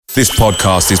This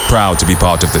podcast is proud to be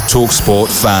part of the TalkSport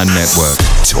Fan Network.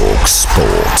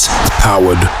 TalkSport.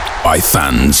 Powered by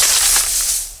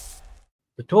fans.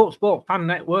 The TalkSport Fan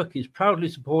Network is proudly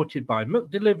supported by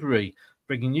McDelivery,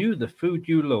 bringing you the food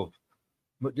you love.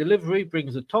 McDelivery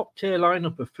brings a top-tier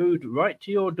lineup of food right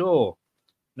to your door.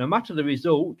 No matter the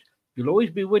result, you'll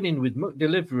always be winning with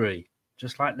McDelivery,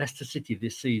 just like Leicester City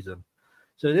this season.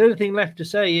 So the only thing left to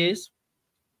say is,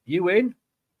 you win?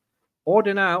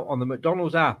 Order now on the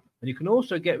McDonald's app, and you can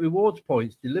also get rewards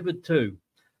points delivered too.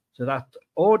 So that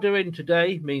ordering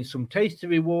today means some tasty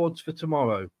rewards for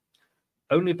tomorrow.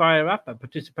 Only via app at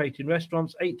participating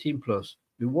restaurants, 18+.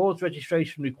 Rewards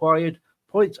registration required.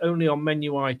 Points only on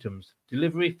menu items.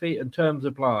 Delivery fee and terms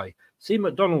apply. See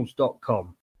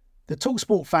mcdonalds.com. The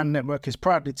TalkSport Fan Network is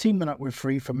proudly teaming up with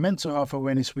Free for Mental Health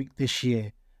Awareness Week this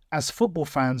year. As football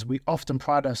fans, we often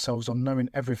pride ourselves on knowing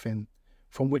everything,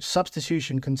 from which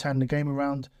substitution can turn the game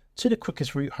around to the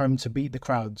quickest route home to beat the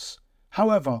crowds.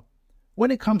 However,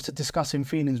 when it comes to discussing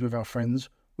feelings with our friends,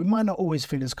 we might not always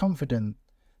feel as confident.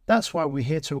 That's why we're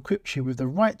here to equip you with the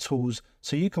right tools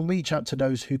so you can reach out to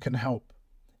those who can help.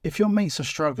 If your mates are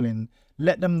struggling,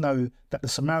 let them know that the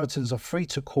Samaritans are free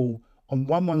to call on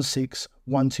 116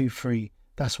 123.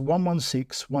 That's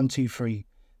 116 123.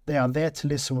 They are there to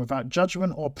listen without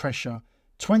judgment or pressure,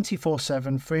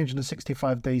 24/7,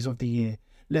 365 days of the year.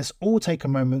 Let's all take a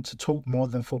moment to talk more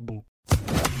than football.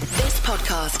 This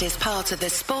podcast is part of the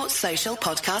Sports Social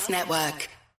Podcast Network.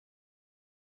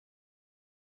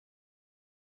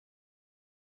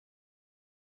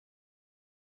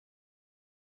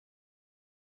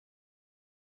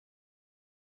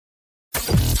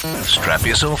 Strap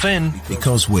yourself in,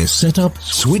 because we're set up,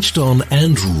 switched on,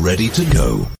 and ready to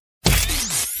go.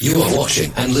 You are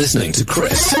watching and listening to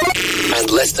Chris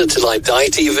and Leicester Till I Die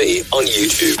TV on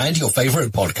YouTube and your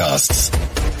favourite podcasts.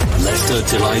 Leicester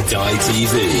Till I Die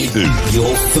TV,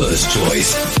 your first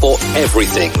choice for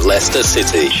everything Leicester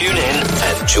City. Tune in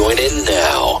and join in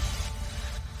now.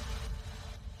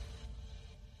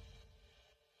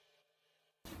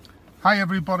 Hi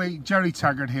everybody, Jerry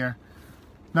Taggart here.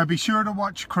 Now be sure to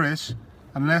watch Chris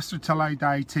and Leicester Till I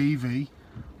Die TV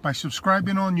by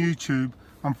subscribing on YouTube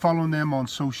and following them on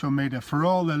social media for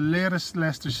all the latest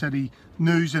Leicester City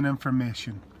news and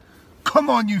information.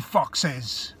 Come on, you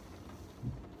foxes!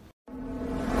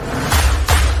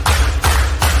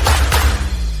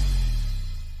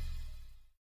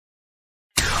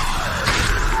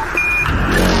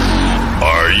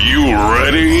 Are you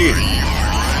ready?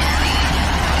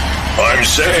 I'm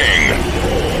saying,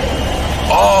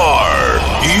 are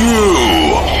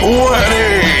you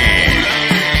ready?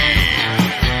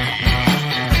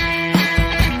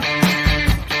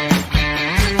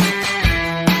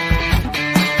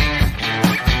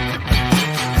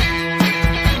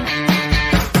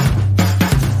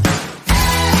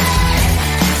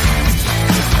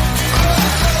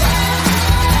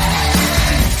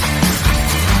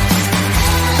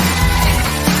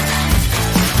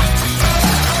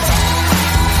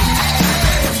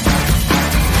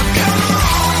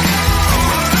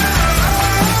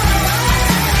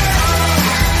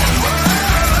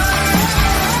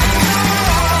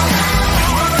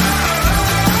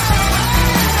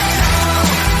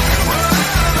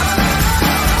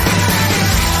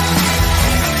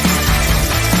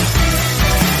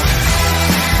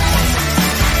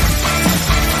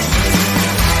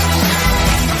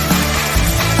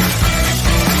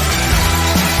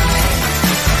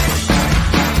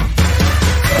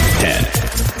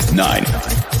 Nine,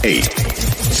 8,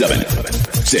 7,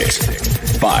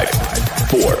 6, 5,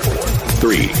 4,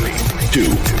 3, 2,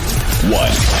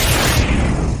 1.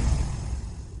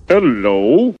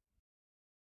 Hello?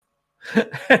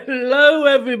 Hello,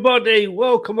 everybody.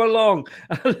 Welcome along.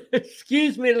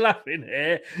 Excuse me laughing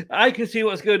here. I can see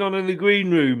what's going on in the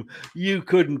green room. You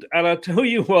couldn't. And I'll tell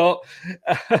you what.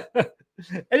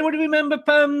 Anybody remember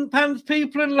Pans,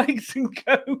 People and Legs and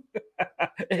Co?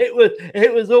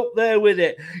 It was up there with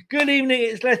it. Good evening.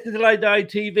 It's Leicester Till I Die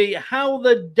TV. How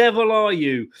the devil are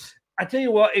you? I tell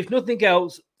you what, if nothing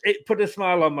else, it put a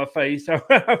smile on my face. I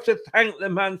have to thank the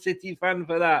Man City fan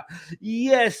for that.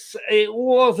 Yes, it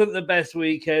wasn't the best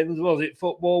weekend, was it,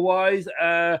 football-wise?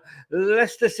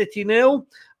 Leicester City 0,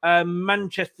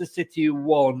 Manchester City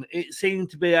 1. It seemed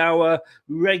to be our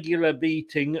regular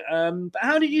beating. But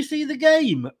how did you see the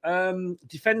game?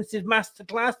 Defensive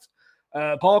masterclass?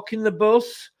 Parking the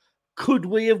bus? Could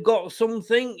we have got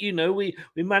something? You know, we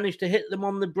managed to hit them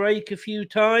on the break a few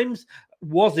times.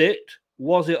 Was it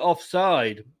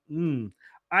offside?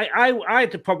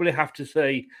 I'd probably have to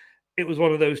say it was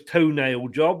one of those toenail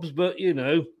jobs, but you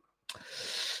know,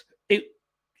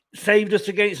 saved us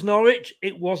against Norwich.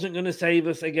 It wasn't going to save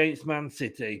us against Man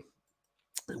City.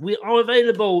 We are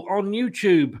available on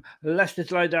YouTube, Leicester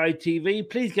Till I Die TV.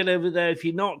 Please get over there. If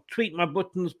you're not, tweet my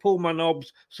buttons, pull my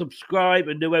knobs, subscribe,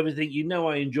 and do everything. You know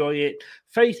I enjoy it.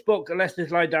 Facebook, Leicester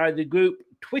Till I Die, the group.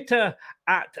 Twitter,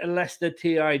 at Leicester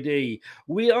TID.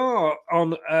 We are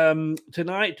on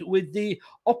tonight with the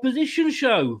opposition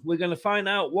show. We're going to find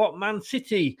out what Man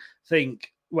City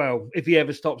think. Well, if he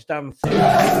ever stops dancing.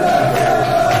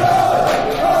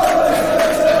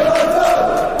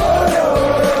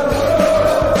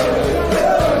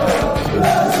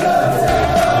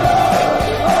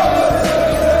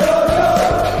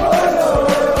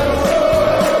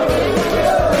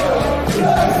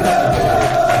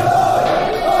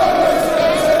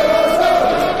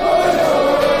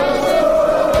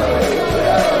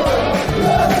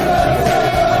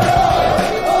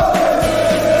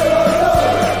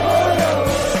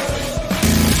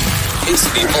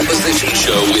 Opposition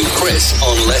show with Chris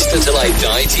on Leicester Till I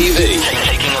Die TV.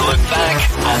 Taking a look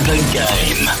back at the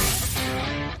game.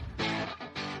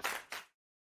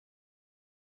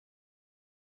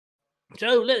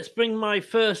 So let's bring my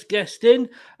first guest in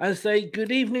and say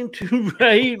good evening to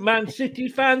Ray, Man City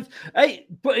fans. Hey,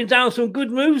 putting down some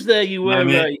good moves there, you were,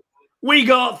 Ray. We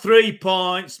got 3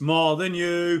 points more than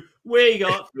you. We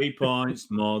got 3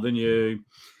 points more than you.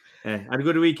 Had a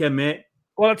good weekend, mate.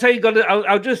 Well, I'll tell you,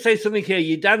 I'll just say something here.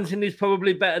 Your dancing is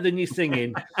probably better than your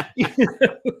singing.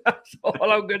 That's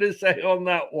all I'm going to say on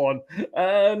that one.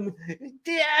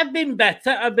 I've been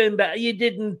better. You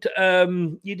didn't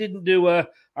do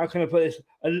how can I put this?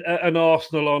 An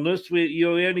Arsenal on us.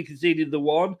 You only conceded the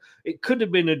one. It could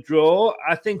have been a draw.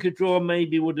 I think a draw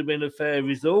maybe would have been a fair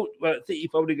result. But I think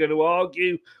you're probably going to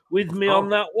argue with me on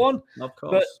that one. Of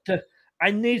course. But I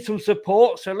need some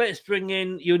support, so let's bring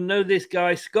in, you know this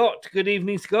guy, Scott. Good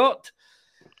evening, Scott.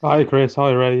 Hi, Chris. Hi,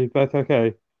 Ray. You both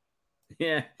okay?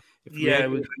 Yeah.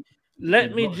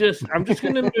 Let me just, I'm just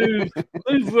going to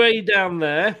move Ray down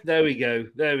there. There we go.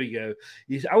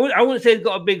 I wouldn't say he's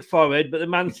got a big forehead, but the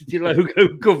Man City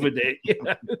logo covered it. You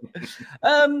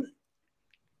know?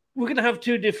 We're going to have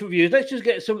 2 different views. Let's just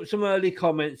get some early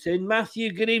comments in.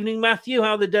 Matthew, good evening, Matthew.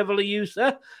 How the devil are you,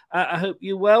 sir? I hope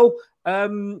you're well.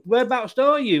 Whereabouts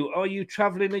are you? Are you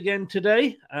travelling again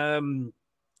today?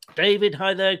 David,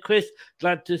 hi there, Chris.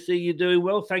 Glad to see you doing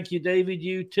well. Thank you, David.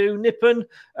 You too. Nippon,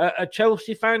 a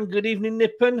Chelsea fan. Good evening,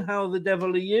 Nippon. How the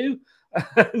devil are you?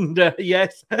 And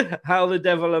yes, how the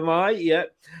devil am I? Yeah.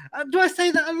 Do I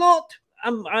say that a lot?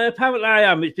 Apparently I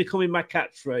am. It's becoming my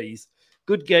catchphrase.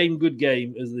 Good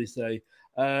game, as they say.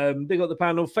 Big up the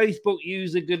panel. Facebook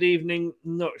user, good evening.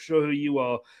 Not sure who you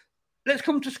are. Let's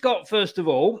come to Scott first of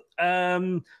all.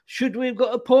 Should we have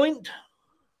got a point?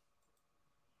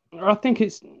 I think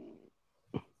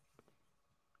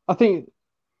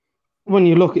when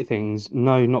you look at things,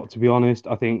 no, not to be honest.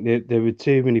 I think there were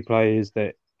too many players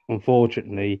that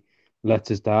unfortunately let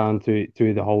us down through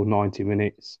the whole 90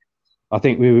 minutes. I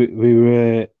think we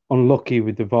were unlucky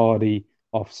with the Vardy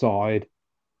offside,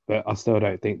 but I still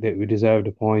don't think that we deserved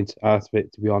a point out of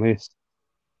it, to be honest.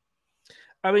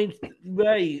 I mean,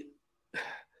 Ray,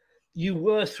 you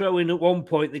were throwing at one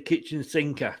point the kitchen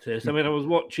sink at us. I mean, I was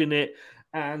watching it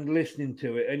and listening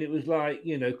to it, and it was like,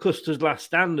 you know, Custer's last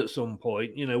stand at some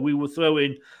point. You know, we were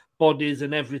throwing bodies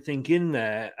and everything in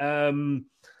there.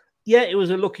 Yeah, it was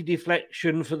a lucky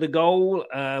deflection for the goal.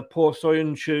 Poor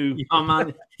Soyuncu. Oh,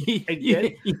 man.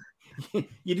 You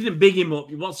didn't big him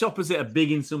up. What's the opposite of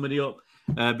bigging somebody up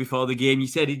before the game? You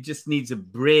said he just needs a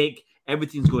break.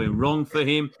 Everything's going wrong for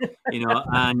him, you know,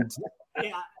 and,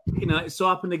 you know, it so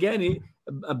happened again.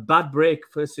 A bad break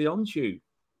for Soyuncu.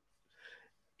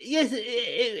 Yes,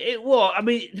 it was. I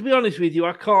mean, to be honest with you,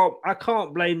 I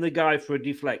can't blame the guy for a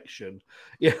deflection.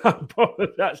 Yeah, probably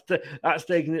that's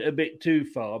taking it a bit too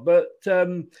far. But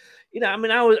you know, I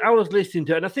mean, I was listening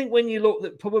to it, and I think when you look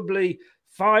at probably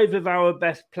 5 of our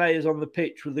best players on the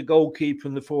pitch with the goalkeeper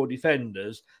and the 4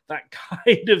 defenders, that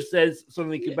kind of says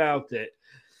something about it.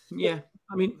 Yeah,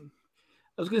 I mean,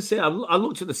 I was going to say I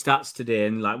looked at the stats today,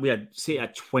 and like we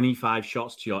had 25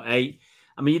 shots to your 8.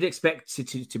 I mean, you'd expect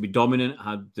City to be dominant,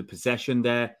 have the possession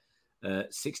there,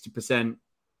 60%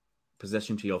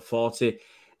 possession to your 40.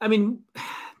 I mean,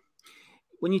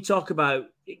 when you talk about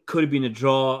it could have been a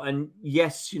draw, and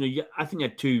yes, you know, I think you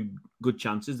had 2 good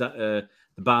chances that the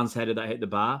Barnes header that hit the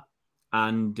bar,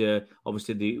 and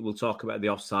obviously we'll talk about the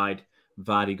offside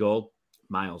Vardy goal.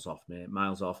 Miles off, mate,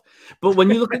 miles off. But when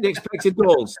you look at the expected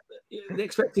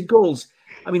goals,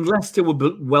 I mean, Leicester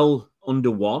were well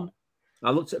under 1. I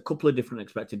looked at a couple of different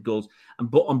expected goals,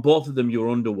 and on both of them you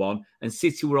were under 1, and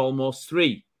City were almost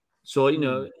 3. So, you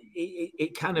know,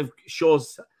 it kind of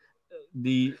shows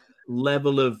the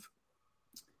level of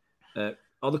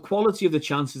or the quality of the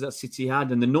chances that City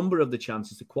had and the number of the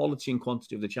chances, the quality and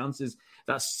quantity of the chances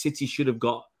that City should have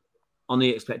got on the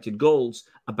expected goals,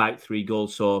 about 3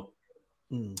 goals. So,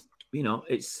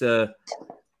 it's I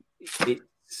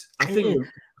think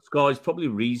score is probably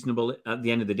reasonable at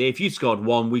the end of the day. If you scored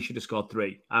 1, we should have scored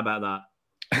 3. How about that?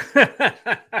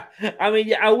 I mean,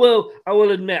 yeah, I will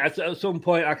admit at some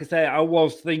point, like I say, I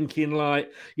was thinking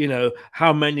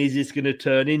how many is this going to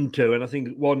turn into? And I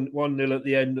think 1-0 at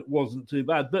the end wasn't too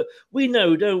bad. But we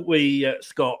know, don't we,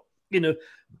 Scott? And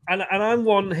I'm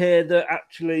one here that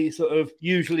actually sort of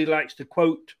usually likes to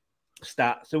quote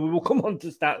stats, and we will come on to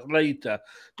stats later.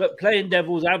 But playing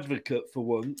devil's advocate for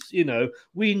once,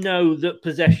 we know that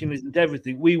possession isn't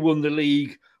everything. We won the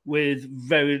league with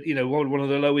very, one of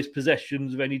the lowest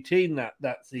possessions of any team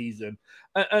that season.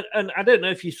 And I don't know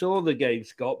if you saw the game,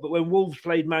 Scott, but when Wolves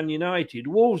played Man United,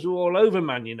 Wolves were all over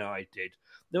Man United.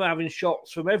 They were having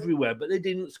shots from everywhere, but they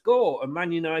didn't score. And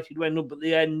Man United went up at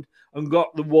the end and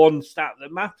got the one stat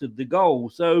that mattered, the goal.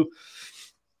 So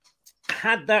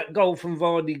had that goal from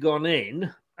Vardy gone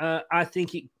in, I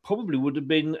think it probably would have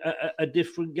been a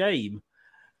different game.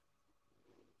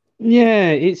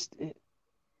 Yeah,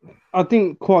 I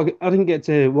didn't get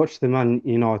to watch the Man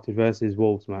United versus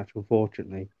Wolves match,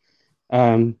 unfortunately.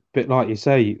 But like you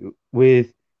say,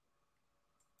 with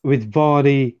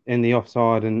Vardy in the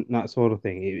offside and that sort of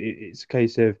thing, it's a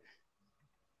case of,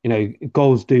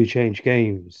 goals do change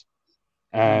games.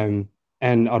 And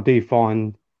I do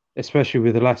find, especially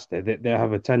with Leicester, that they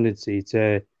have a tendency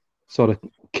to sort of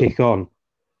kick on,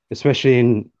 especially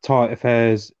in tight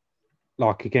affairs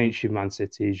like against your Man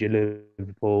Cities, your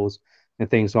Liverpools, and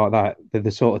things like that. They're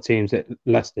the sort of teams that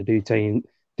Leicester do tend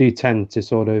to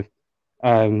sort of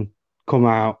come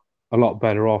out a lot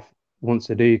better off once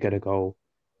they do get a goal.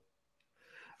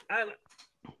 And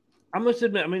I must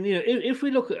admit, I mean, if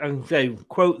we look at and say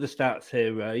quote the stats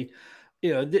here, Ray,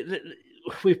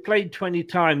 we've played 20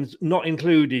 times, not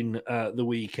including the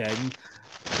weekend.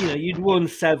 You'd won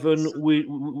 7,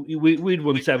 we'd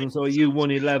won 7, so you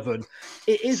won 11.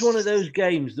 It is one of those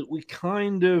games that we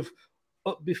kind of,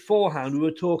 beforehand, we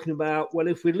were talking about, well,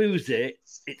 if we lose it,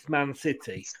 it's Man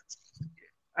City.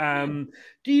 Do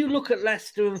you look at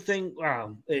Leicester and think,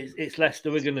 wow, it's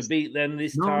Leicester we're going to beat them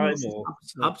this time? Or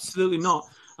absolutely not.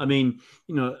 I mean,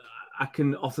 I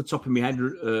can, off the top of my head,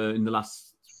 in the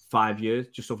last 5 years,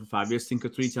 just over 5 years, think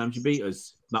of 3 times you beat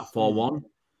us. That 4-1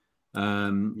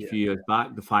 a few years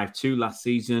back, the 5-2 last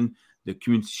season, the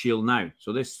Community Shield now.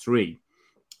 So there's 3.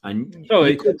 And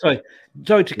sorry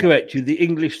to correct you. The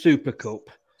English Super Cup.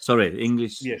 Sorry, the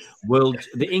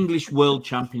English World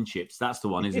Championships. That's the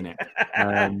one, isn't it?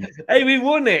 Hey, we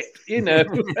won it.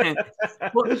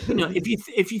 But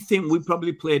if you think we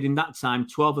probably played in that time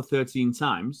 12 or 13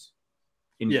 times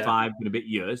in 5 and a bit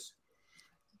years,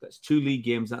 that's 2 league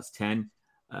games. That's 10.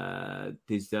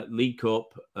 There's that League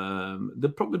Cup.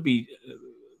 There'll probably be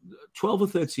 12 or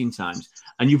 13 times,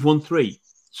 and you've won 3.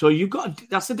 So you've got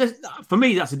for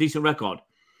me, that's a decent record.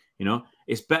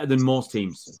 It's better than most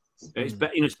teams. It's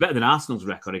better. It's better than Arsenal's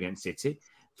record against City,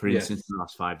 for instance, in the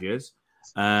last 5 years.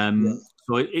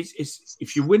 So it's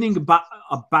if you're winning about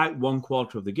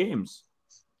 1/4 of the games,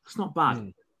 it's not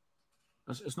bad.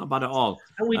 It's not bad at all.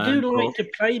 And we do like to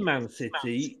play Man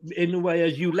City in a way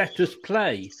as you let us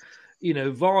play.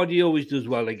 Vardy always does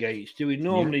well against you. He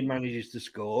normally manages to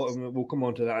score, and we'll come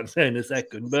on to that in a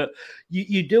second. But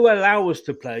you do allow us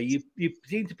to play. You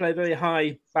seem to play a very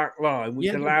high back line,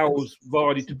 which allows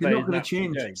Vardy to play. They're not going to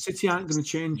change. City aren't going to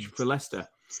change for Leicester.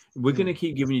 We're going to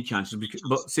keep giving you chances.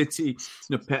 But City,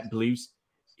 Pep believes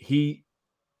his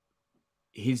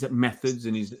methods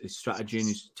and his strategy and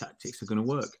his tactics are going to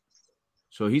work.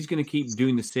 So he's going to keep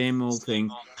doing the same old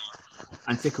thing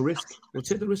and take a risk. We'll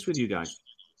take the risk with you guys.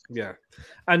 Yeah,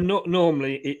 and not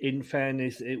normally, in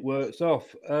fairness, it works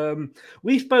off.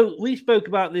 We spoke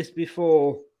about this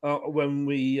before when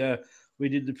we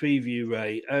did the preview,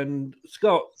 Ray. And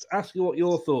Scott, ask you what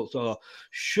your thoughts are.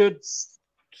 Should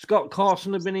Scott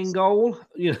Carson have been in goal?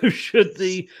 Should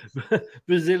the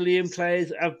Brazilian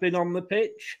players have been on the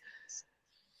pitch?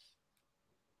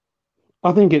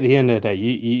 I think at the end of the day,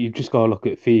 you've just got to look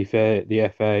at FIFA, the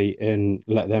FA, and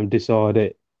let them decide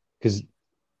it. Because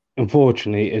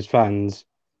unfortunately, as fans,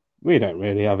 we don't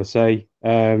really have a say.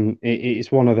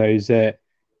 It's one of those that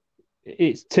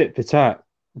it's tit for tat.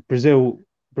 Brazil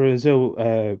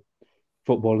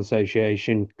Football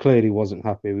Association clearly wasn't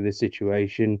happy with the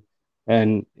situation,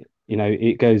 and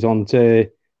it goes on to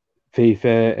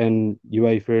FIFA and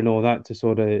UEFA and all that to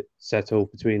sort of settle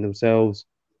between themselves.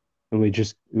 And we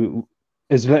just,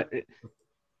 as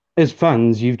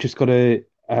fans, you've just got to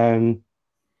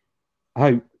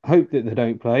Hope that they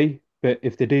don't play, but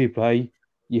if they do play,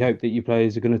 you hope that your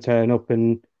players are going to turn up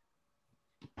and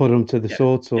put them to the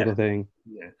sword sort of thing.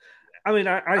 Yeah. I mean,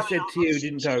 I said to you,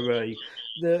 didn't I, Ray,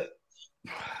 that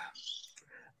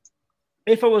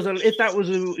if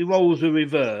the roles were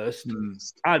reversed,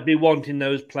 I'd be wanting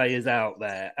those players out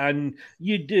there. And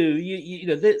you do, you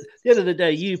know, the end of the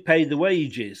day, you pay the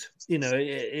wages. You know,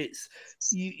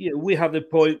 we have the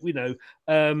point. You know,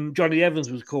 Johnny Evans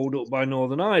was called up by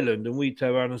Northern Ireland, and we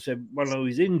turned around and said, "Well, no,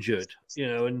 he's injured." You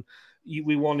know, and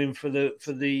we want him for the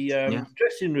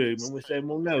dressing room, and we're saying,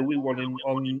 "Well, no, we want him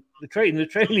on the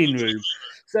training room."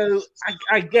 So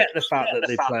I get the fact that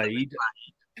they played.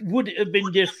 Would it have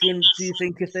been different, do you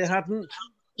think, if they hadn't?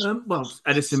 Well,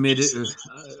 Edison made it a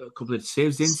couple of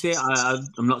saves, didn't he?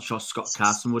 I'm not sure Scott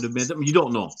Carson would have made them. You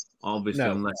don't know, obviously,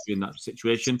 unless you're in that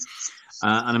situation.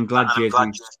 And I'm glad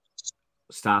Jesus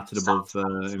started above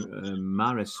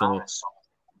Maris. So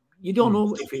you don't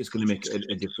know if it's going to make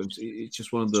a difference. It's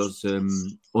just one of those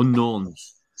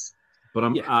unknowns. But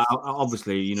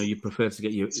obviously, you know, you prefer to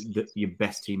get your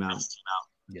best team out.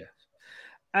 Yeah.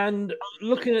 And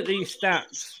looking at these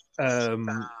stats,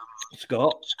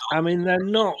 Scott, I mean, they're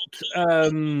not,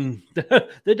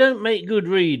 they don't make good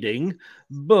reading,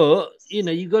 but, you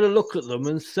know, you've got to look at them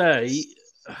and say,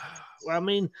 well, I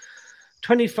mean,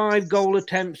 25 goal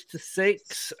attempts to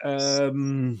 6,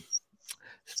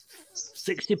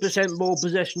 60% ball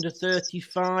possession to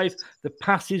 35. The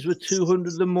passes were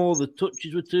 200 or more. The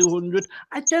touches were 200.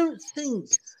 I don't think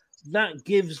that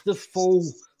gives the full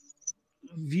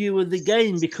view of the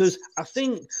game, because I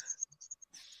think,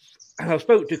 and I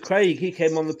spoke to Craig, he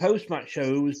came on the post-match show,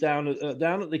 who was down at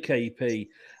the KP,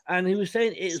 and he was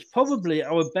saying it's probably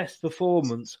our best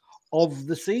performance of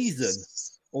the season.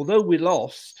 Although we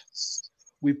lost,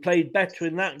 we played better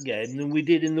in that game than we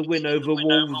did in the win over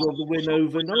Wolves or the win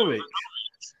over Norwich.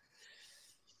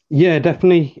 Yeah,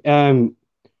 definitely. You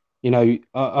know,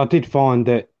 I did find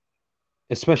that,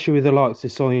 especially with the likes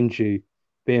of Soyuncu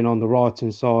being on the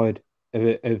right-hand side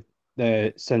of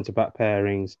the centre-back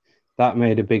pairings, that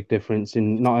made a big difference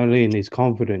in not only in his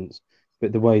confidence,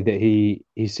 but the way that he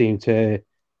seemed to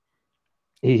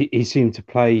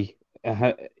play.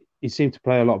 He seemed to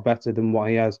play a lot better than what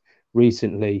he has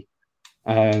recently,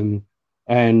 and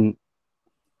I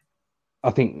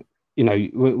think, you know,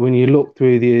 when you look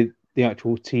through the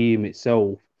actual team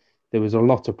itself, there was a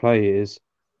lot of players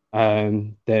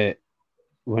that,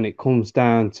 when it comes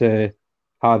down to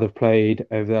how they've played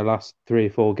over the last 3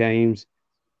 or 4 games,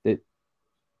 that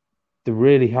they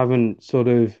really haven't sort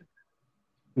of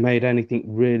made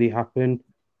anything really happen.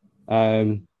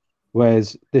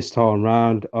 Whereas this time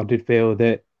round, I did feel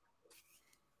that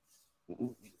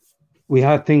we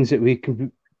had things that we can be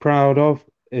proud of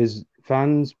as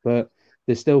fans, but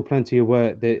there's still plenty of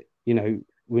work that, you know,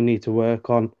 we need to work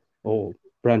on, or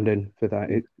Brendan for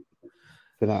that.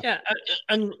 Yeah,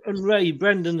 and Ray,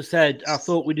 Brendan said, I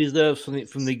thought we deserved something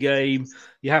from the game.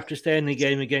 You have to stay in the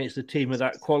game against a team of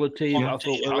that quality. I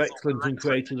thought we were excellent and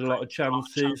created a lot of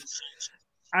chances.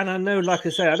 And I know, like I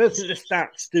say, I don't think the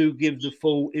stats do give the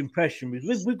full impression.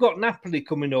 We've got Napoli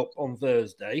coming up on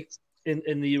Thursday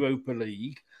in the Europa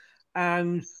League.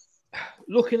 And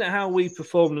looking at how we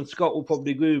performed, and Scott will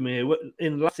probably agree with me here,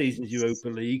 in last season's Europa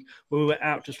League, when we went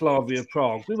out to Slavia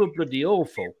Prague, we were bloody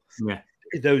awful. Yeah.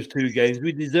 Those 2 games,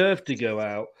 we deserved to go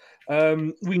out.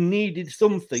 We needed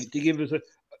something to give us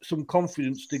some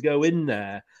confidence to go in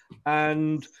there.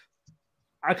 And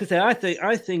I could say, I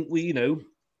think we, you know,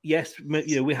 yes,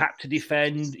 you know, we had to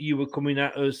defend. You were coming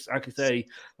at us, I could say,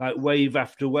 like wave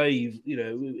after wave. You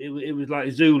know, it was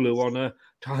like Zulu on a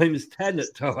 ×10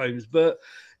 at times. But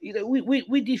you know,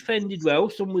 we defended well.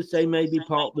 Some would say maybe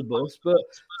parked the bus, but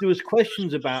there was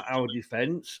questions about our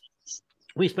defence.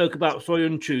 We spoke about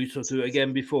Soyuncu sort of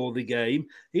again before the game.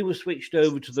 He was switched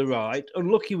over to the right,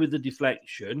 unlucky with the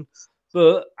deflection,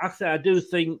 but I do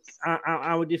think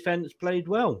our defence played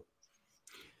well.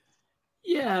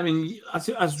 Yeah, I mean, as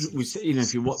we say, you know,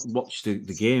 if you watch the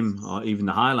game or even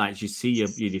the highlights, you see your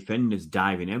defenders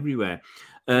diving everywhere,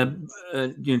 you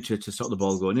know, to stop the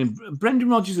ball going in. Brendan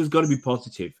Rodgers has got to be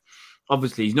positive.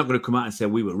 Obviously, he's not going to come out and say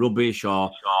we were rubbish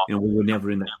or, you know, we were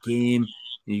never in that game.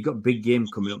 You've got a big game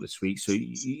coming up this week, so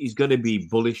he's got to be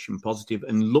bullish and positive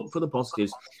and look for the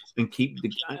positives and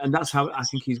and that's how I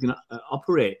think he's going to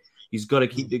operate. He's got to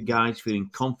keep the guys feeling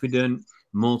confident,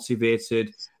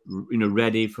 motivated, you know,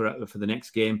 ready for the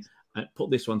next game. Put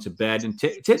this one to bed and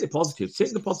take the positives.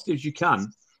 Take the positives you can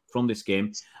from this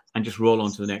game and just roll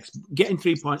on to the next. Getting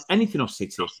 3 points, anything off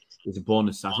City is a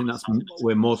bonus. I think that's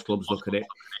where most clubs look at it.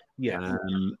 Yeah,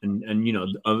 and you know,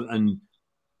 and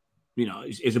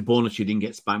it's a bonus you didn't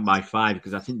get spanked by 5,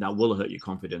 because I think that will hurt your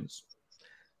confidence.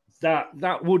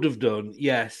 That would have done,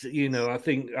 yes. I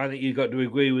think you got to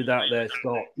agree with that there,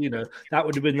 Scott. That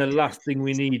would have been the last thing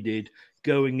we needed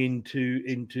going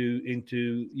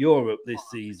into Europe this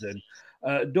season.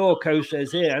 Dorco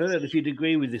says here, I don't know if you'd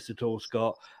agree with this at all,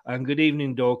 Scott. And good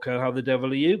evening, Dorco. How the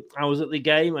devil are you? I was at the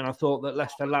game and I thought that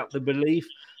Leicester lacked the belief.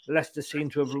 Leicester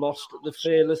seem to have lost the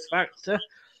fearless factor.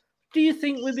 Do you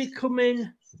think we're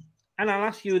becoming, and I'll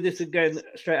ask you this again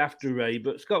straight after Ray,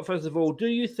 but Scott, first of all, do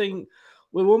you think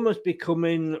we're almost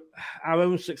becoming, our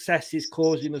own success is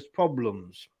causing us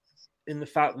problems in the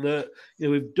fact that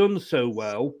we've done so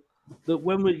well that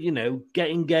when we're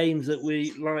getting games that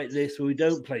we like this or we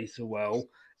don't play so well,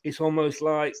 it's almost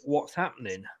like what's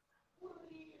happening?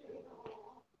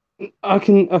 I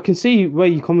can see where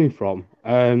you're coming from,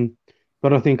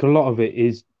 but I think a lot of it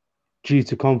is due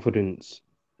to confidence.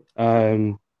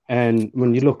 And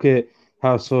when you look at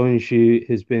how Soyuncu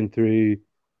has been through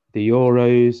the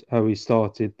Euros, how he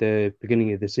started the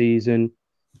beginning of the season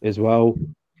as well,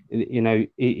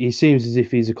 he seems as if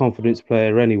he's a confidence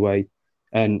player anyway,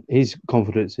 and his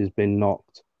confidence has been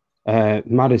knocked.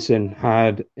 Maddison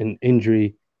had an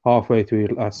injury halfway through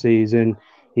last season.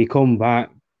 He come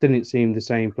back, didn't seem the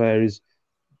same player as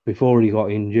before he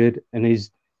got injured, and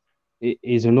he's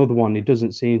another one. He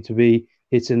doesn't seem to be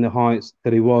hitting the heights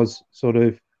that he was sort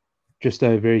of just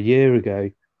over a year ago.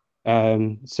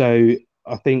 So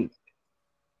I think,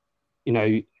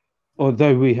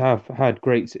 although we have had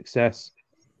great success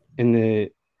in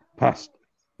the past,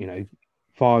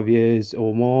 5 years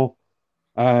or more,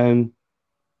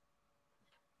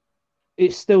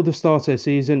 it's still the start of the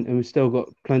season and we've still got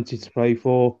plenty to play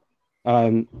for.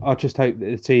 I just hope that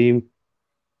the team,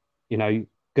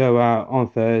 go out on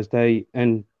Thursday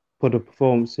and put a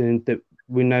performance in that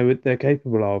we know what they're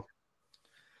capable of.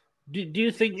 Do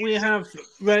you think we have,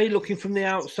 Ray, looking from the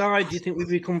outside, do you think we've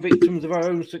become victims of our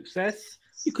own success?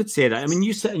 You could say that. I mean,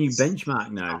 you set a new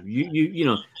benchmark now.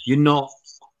 You're not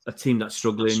a team that's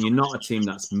struggling. You're not a team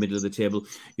that's middle of the table.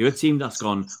 You're a team that's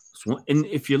gone. And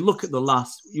if you look at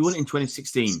you won it in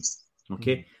 2016,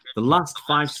 okay? Mm-hmm. The last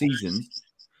 5 seasons,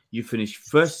 you finished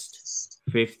 1st,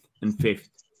 5th, and 5th.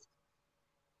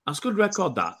 That's a good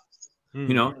record, that.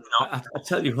 Mm-hmm. I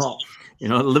tell you what,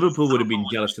 Liverpool would have been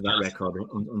jealous of that record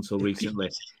until recently.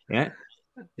 Yeah.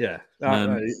 Yeah,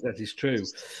 that is true.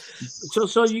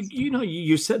 So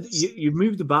you said you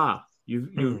moved the bar,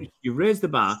 you raised the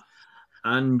bar,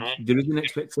 and there is an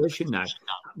expectation now.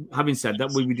 Having said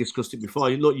that, we discussed it before.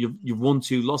 Look, you've won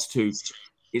 2, lost 2.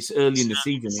 It's early in the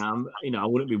season now. I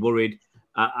wouldn't be worried.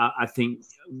 I think,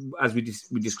 as we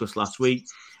discussed last week,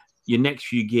 your next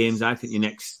few games, I think your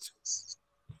next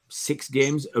 6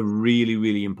 games are really,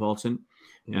 really important.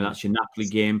 That's your Napoli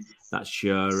game. That's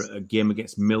your game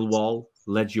against Millwall,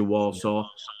 Legia Warsaw,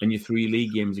 and your 3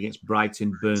 league games against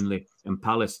Brighton, Burnley, and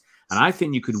Palace. And I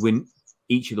think you could win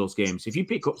each of those games. If you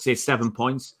pick up, say, 7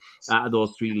 points out of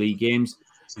those 3 league games,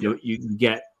 you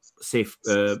get, say,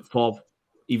 4,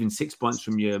 even 6 points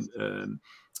from your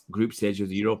group stage of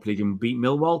the Europa League and beat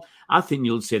Millwall. I think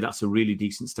you'll say that's a really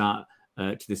decent start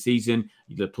to the season.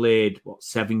 You'd have played,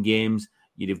 7 games.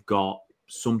 You'd have got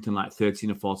something like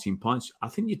 13 or 14 points. I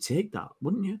think you'd take that,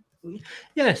 wouldn't you?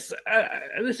 Yes,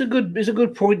 it's a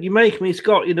good point you make. I mean,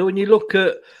 Scott, when you look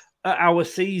at our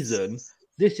season,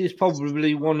 this is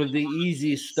probably one of the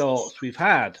easiest starts we've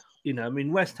had.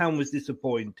 West Ham was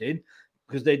disappointing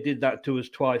because they did that to us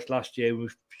twice last year. We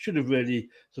should have really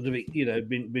sort of,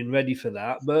 been ready for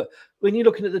that. But when you're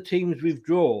looking at the teams we've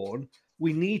drawn,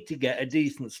 we need to get a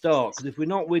decent start, because if we're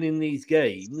not winning these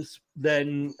games,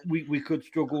 then we could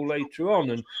struggle later on.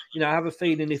 And, I have a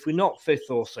feeling if we're not 5th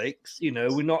or 6th,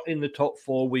 we're not in the top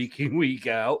 4 week in, week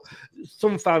out,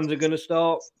 some fans are going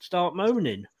to start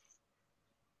moaning.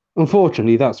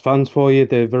 Unfortunately, that's fans for you.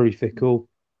 They're very fickle,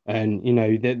 and,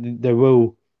 they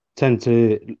will tend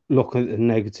to look at the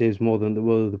negatives more than they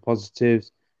will the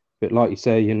positives. But like you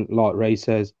say, and like Ray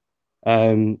says,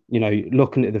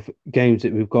 looking at the games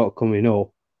that we've got coming up,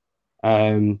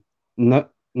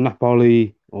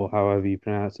 Napoli, or however you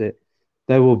pronounce it,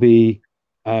 there will be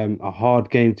a hard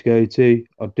game to go to.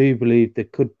 I do believe there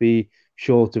could be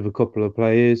short of a couple of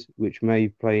players, which may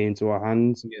play into our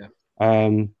hands. Yeah.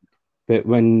 But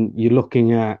when you're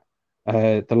looking at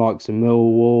the likes of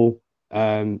Millwall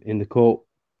in the cup,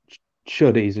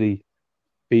 should easily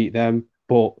beat them,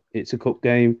 but it's a cup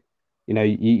game.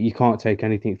 You can't take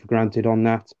anything for granted on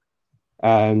that.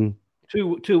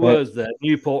 Two words there,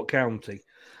 Newport County.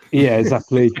 Yeah,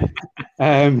 exactly.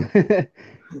 But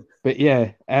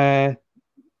yeah, I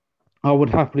would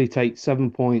happily take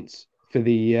 7 points for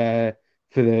the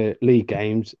league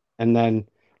games And then,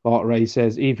 like Ray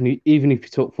says, even if you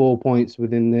took 4 points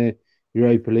within the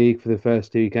Europa League for the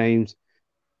first 2 games,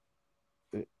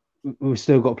 we've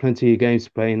still got plenty of games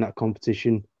to play in that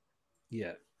competition.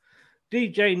 Yeah.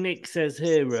 DJ Nick says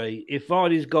here, Ray, if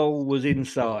Vardy's goal was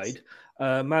inside,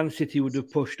 Man City would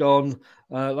have pushed on,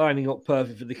 lining up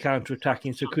perfect for the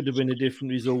counter-attacking, so it could have been a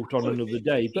different result on another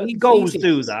day. But goals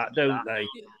do that, don't they?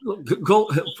 Look,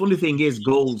 funny thing is,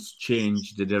 goals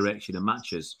change the direction of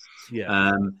matches.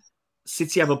 Yeah.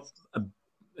 City have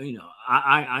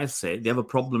I say they have a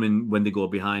problem when they go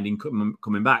behind in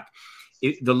coming back.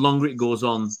 The longer it goes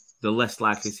on, the less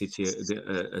likely City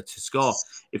to score.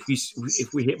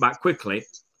 If we hit back quickly,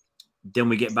 then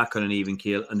we get back on an even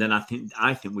keel, and then I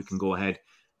think we can go ahead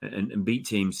and beat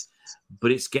teams.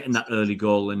 But it's getting that early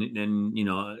goal, and you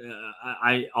know,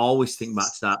 I always think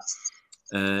back to that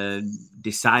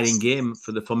deciding game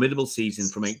for the formidable season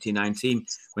from 18-19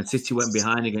 when City went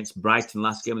behind against Brighton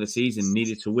last game of the season,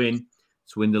 needed to win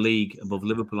the league above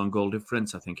Liverpool on goal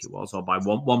difference, I think it was, or by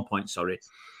one point, sorry.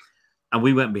 And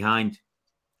we went behind,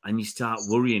 and you start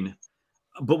worrying.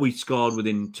 But we scored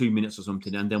within 2 minutes or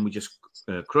something, and then we just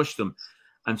crushed them.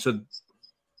 And so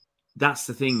that's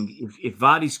the thing. If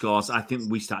Vardy scores, I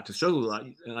think we start to struggle.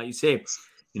 Like you say,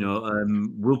 you know,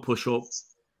 we'll push up,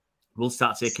 we'll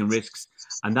start taking risks,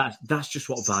 and that's just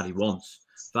what Vardy wants.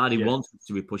 Vardy wants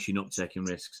to be pushing up, taking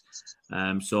risks.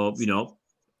 So you know,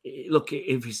 look,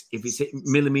 if it's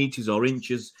millimeters or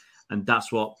inches, and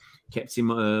that's what kept him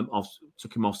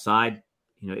took him offside.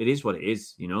 You know, it is what it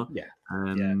is. You know,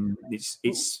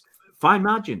 it's fine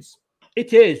margins.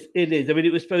 It is. I mean,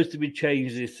 it was supposed to be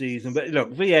changed this season, but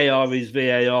look, VAR is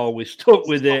VAR. We're stuck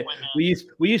with it. We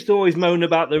used to always moan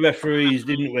about the referees,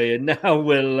 didn't we? And now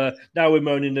we're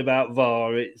moaning about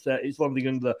VAR. It's one thing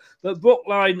under. But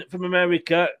Brookline from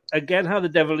America again. How the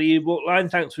devil are you, Brookline?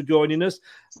 Thanks for joining us.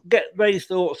 Get Ray's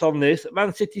thoughts on this.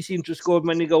 Man City seem to have scored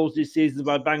many goals this season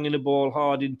by banging the ball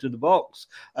hard into the box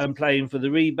and playing for the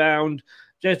rebound.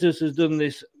 Jesus has done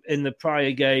this in the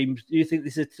prior games. Do you think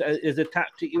this is a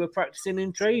tactic you were practicing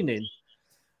in training?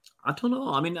 I don't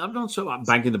know. I mean, I'm not sure about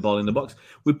banging the ball in the box.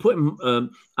 We put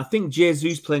him. I think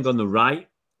Jesus playing on the right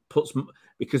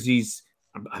because he's,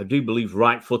 I do believe,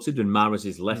 right-footed, and Mahrez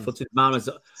is left-footed. Mahrez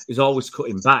is always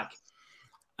cutting back,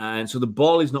 and so the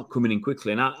ball is not coming in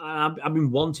quickly. And I've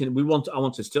been wanting. I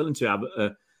wanted Sterling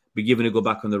to be given a go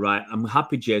back on the right. I'm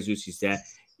happy Jesus is there.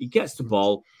 He gets the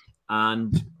ball,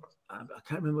 and I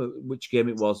can't remember which game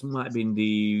it was. It might have been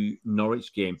the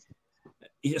Norwich game.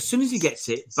 As soon as he gets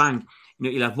it, bang, you know,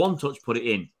 he'll have one touch, put it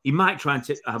in. He might try and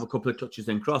have a couple of touches,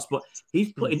 then cross, but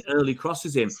he's putting early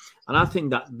crosses in. And I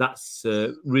think that's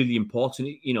really important.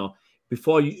 You know,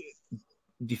 before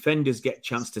defenders get a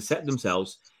chance to set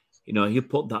themselves, you know, he'll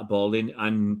put that ball in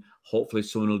and hopefully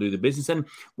someone will do the business. And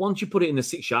once you put it in the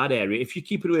 6-yard area, if you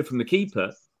keep it away from the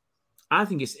keeper, I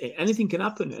think anything can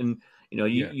happen. And you know,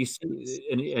 you see,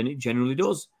 and it generally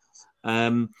does.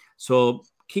 So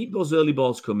keep those early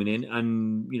balls coming in,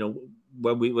 and you know,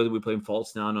 whether we're playing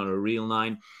false 9 or a real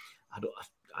 9,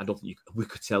 I don't think we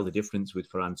could tell the difference with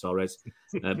Ferran Torres.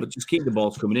 But just keep the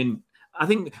balls coming in. I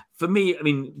think for me, I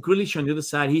mean, Grealish on the other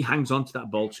side, he hangs on to that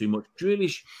ball too much.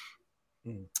 Grealish,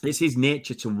 it's his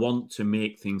nature to want to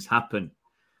make things happen.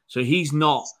 So he's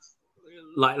not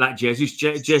like Jesus.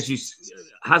 Jesus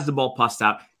has the ball passed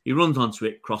out. He runs onto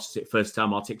it, crosses it first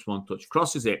time, or takes one touch,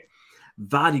 crosses it.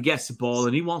 Vardy gets the ball,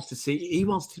 and he wants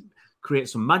to create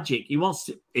some magic. He wants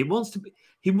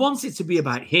it to be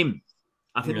about him.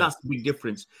 I think that's the big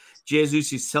difference.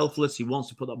 Jesus is selfless. He wants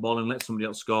to put that ball and let somebody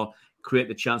else score, create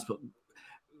the chance. But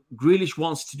Grealish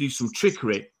wants to do some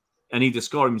trickery and either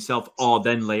score himself or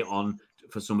then lay it on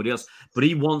for somebody else. But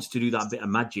he wants to do that bit of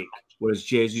magic, whereas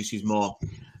Jesus is more,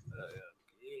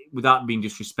 without being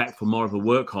disrespectful, more of a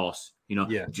workhorse. You know,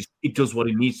 just he does what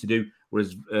he needs to do.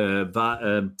 Whereas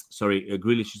Grealish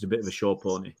is a bit of a show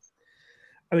pony.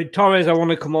 I mean, Torres, I want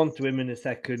to come on to him in a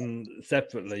second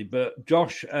separately, but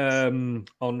Josh on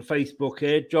Facebook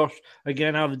here. Josh,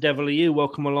 again, how the devil are you?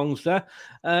 Welcome along, sir.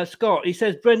 Scott, he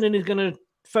says Brendan is going to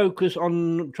focus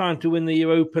on trying to win the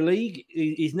Europa League.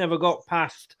 He's never got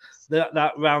past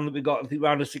that round that we got, I think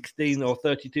round of 16 or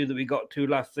 32 that we got to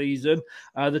last season.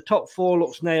 The top 4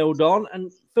 looks nailed on.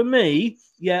 And for me,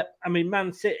 I mean,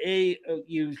 Man City,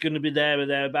 you're going to be there or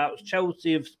thereabouts.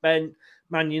 Chelsea have spent.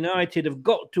 Man United have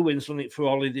got to win something for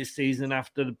Ollie this season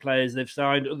after the players they've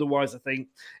signed. Otherwise, I think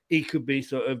he could be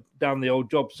sort of down the old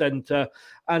job centre.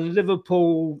 And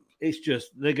Liverpool, it's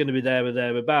just they're going to be there or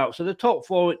thereabouts. So the top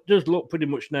 4, it does look pretty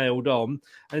much nailed on.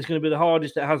 And it's going to be the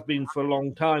hardest it has been for a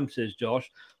long time, says Josh.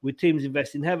 With teams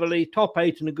investing heavily, top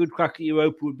 8 and a good crack at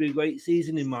Europa would be a great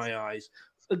season in my eyes.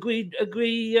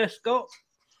 Agree, Scott?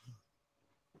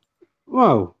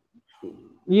 Well,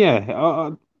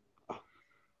 yeah,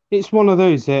 it's one of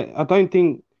those that I don't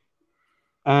think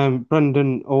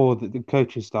Brendan or the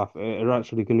coaching staff are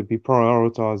actually going to be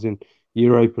prioritising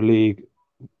Europa League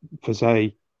per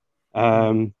se.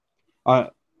 I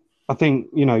think,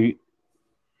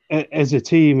 as a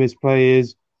team, as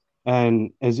players,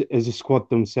 and as a squad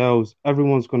themselves,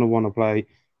 everyone's going to want to play.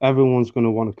 Everyone's going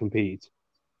to want to compete,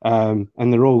 and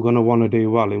they're all going to want to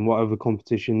do well in whatever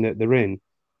competition that they're in.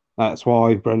 That's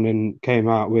why Brendan came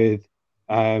out with,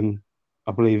 I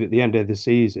believe, at the end of the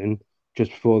season,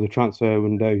 just before the transfer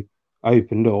window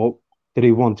opened up, that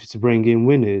he wanted to bring in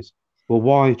winners. Well,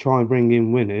 why try and bring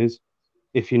in winners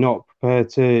if you're not prepared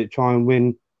to try and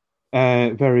win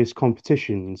various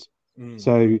competitions?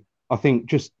 So I think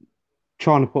just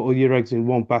trying to put all your eggs in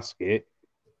one basket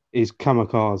is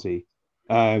kamikaze.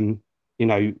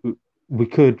 We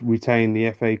could retain the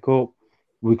FA Cup.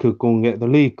 We could go and get the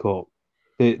League Cup.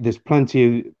 There's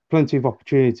plenty of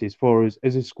opportunities for us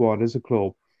as a squad, as a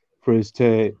club, for us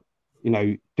to,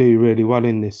 do really well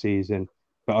in this season.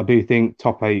 But I do think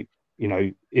top 8,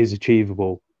 is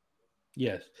achievable.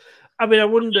 Yes. I mean, I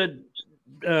wondered,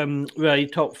 Ray,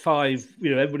 top 5,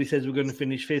 everybody says we're going to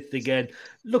finish 5th again.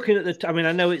 Looking at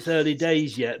I know it's early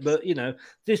days yet, but,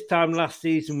 this time last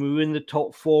season we were in the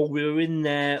top 4. We were in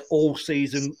there all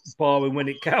season, barring when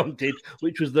it counted,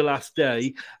 which was the last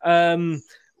day.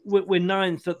 We're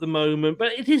 9th at the moment,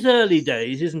 but it is early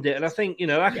days, isn't it? And I think,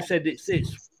 I said,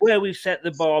 it's where we've set the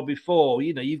bar before.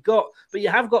 You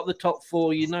have got the top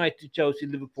 4: United, Chelsea,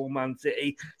 Liverpool, Man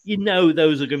City.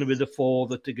 Those are going to be the 4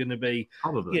 that are going to be.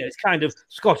 Probably. It's kind of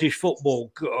Scottish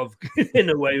football,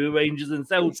 in a way, with Rangers and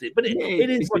Celtic. But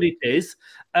it is what it is.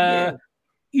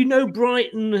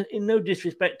 Brighton, in no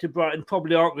disrespect to Brighton,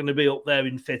 probably aren't going to be up there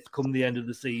in 5th come the end of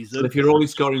the season. But if you're only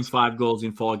scoring 5 goals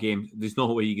in 4 games, there's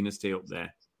no way you're going to stay up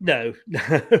there. No.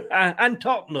 And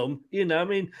Tottenham,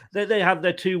 they had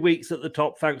their 2 weeks at the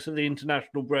top thanks to the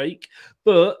international break.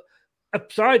 But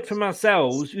aside from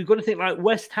ourselves, you've got to think like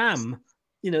West Ham,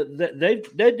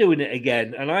 they're doing it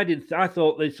again. And I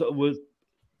thought they sort of were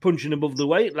punching above the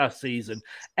weight last season.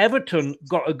 Everton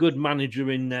got a good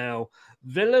manager in now.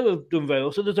 Villa have done very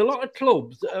well. So there's a lot of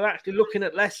clubs that are actually looking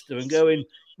at Leicester and going,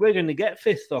 we're going to get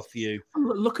 5th off you.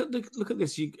 Look at this.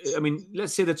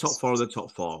 Let's say the top 4 are the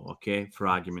top 4, okay, for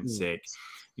argument's sake.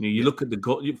 You look at the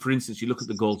goal. For instance, you look at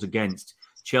the goals against.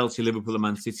 Chelsea, Liverpool, and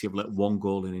Man City have let 1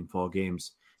 goal in 4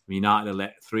 games. United have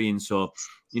let 3 in, so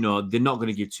they're not going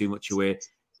to give too much away.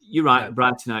 You're right.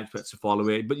 Brighton, I expect to fall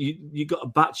away, but you got a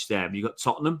batch there. You got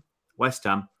Tottenham, West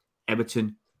Ham,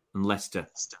 Everton, and Leicester.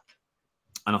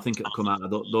 And I think it'll come out of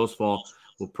those 4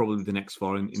 will probably be the next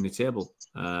 4 in the table.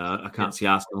 I can't see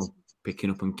Arsenal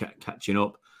picking up and catching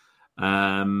up.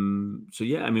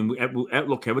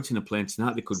 Look, Everton are playing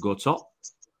tonight. They could go top.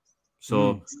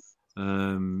 So,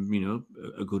 a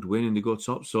good win and they go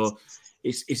top. So,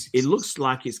 it looks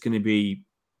like it's going to be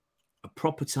a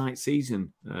proper tight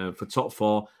season for top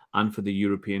 4 and for the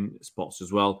European spots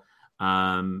as well.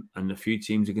 And a few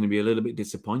teams are going to be a little bit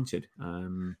disappointed.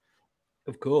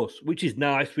 Of course, which is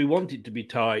nice. We want it to be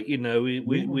tight.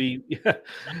 We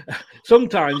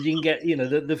sometimes you can get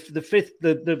the 5th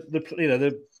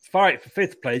the fight for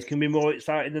 5th place can be more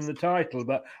exciting than the title.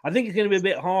 But I think it's going to be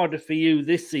a bit harder for you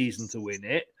this season to win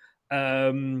it.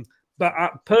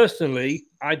 But personally,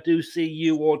 I do see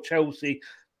you or Chelsea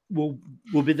will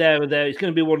be there or there. It's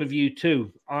going to be one of you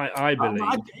two. I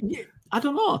believe. I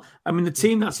don't know. The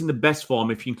team that's in the best form,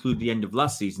 if you include the end of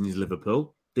last season, is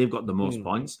Liverpool. They've got the most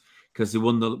points. Because they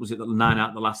won 9 out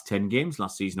of the last 10 games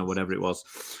last season or whatever it was.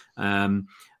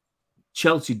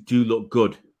 Chelsea do look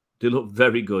good. They look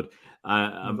very good.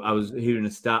 I was hearing a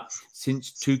stat.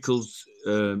 Since Tuchel's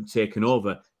taken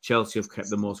over, Chelsea have kept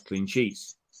the most clean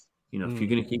sheets. If you're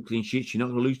going to keep clean sheets, you're not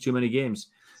going to lose too many games.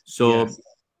 So,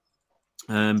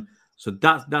 so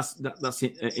that's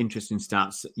interesting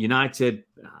stats. United,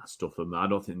 stuff them. I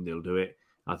don't think they'll do it.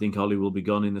 I think Ollie will be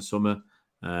gone in the summer.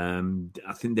 I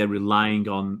think they're relying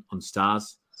on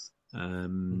stars. A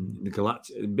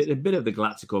bit of the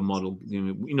Galactico model.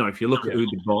 If you look at who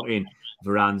they brought in,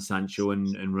 Varane, Sancho,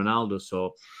 and Ronaldo.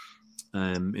 So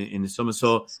in the summer,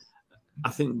 so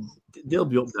I think they'll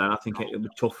be up there. I think it'll be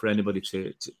tough for anybody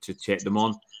to take them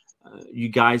on. You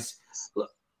guys,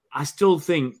 look, I still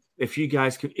think if you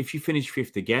finish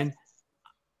 5th again.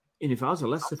 And if I was a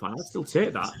Leicester fan, I'd still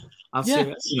take that. I'd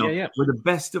say, we're the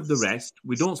best of the rest.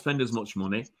 We don't spend as much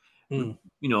money, and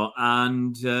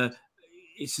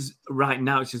it's right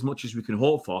now it's as much as we can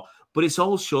hope for. But it's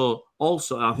also,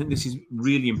 I think this is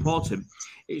really important.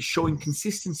 It's showing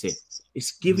consistency.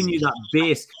 It's giving you that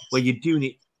base where you're doing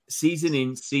it season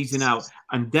in, season out,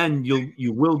 and then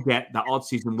you will get that odd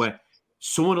season where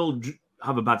someone will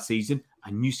have a bad season,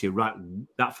 and you say, right,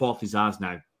 that fourth is ours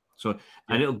now. So,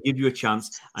 and it'll give you a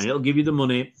chance, and it'll give you the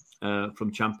money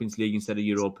from Champions League instead of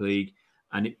Europa League,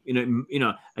 and and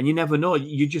you never know.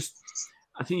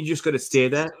 I think you just got to stay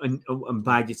there and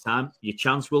bide your time. Your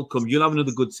chance will come. You'll have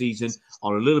another good season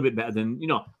or a little bit better than,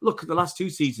 look at the last 2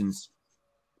 seasons.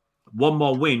 One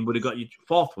more win would have got you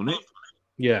fourth, wouldn't it?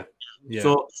 Yeah.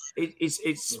 So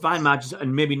it's fine margins.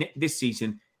 And maybe this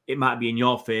season, it might be in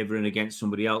your favour and against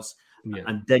somebody else. Yeah.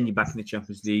 And then you're back in the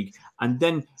Champions League. And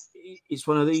then it's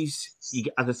one of these,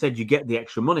 as I said, you get the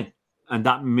extra money. And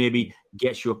that maybe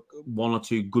gets you 1 or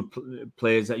 2 good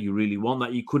players that you really want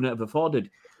that you couldn't have afforded.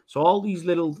 So all these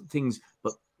little things,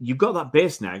 but you've got that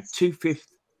base now, 2 5th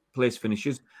place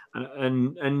finishes,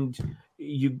 and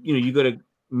you got to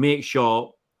make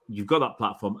sure you've got that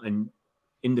platform, and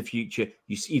in the future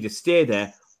you either stay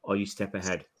there or you step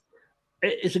ahead.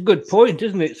 It's a good point,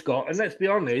 isn't it, Scott? And let's be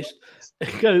honest,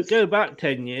 go back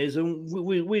 10 years, and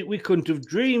we couldn't have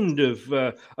dreamed of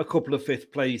a couple of 5th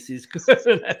places,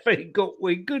 an FA Cup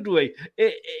win, could we?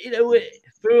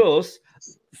 For us,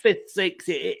 5th, 6th,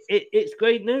 it's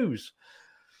great news.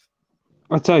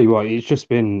 I tell you what, it's just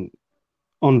been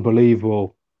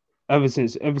unbelievable. Ever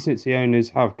since the owners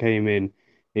have came in,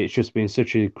 it's just been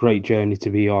such a great journey to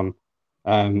be on,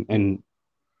 and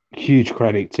huge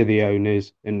credit to the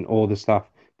owners and all the staff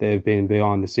that have been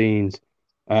behind the scenes.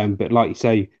 But like you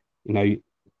say,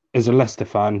 as a Leicester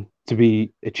fan, to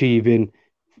be achieving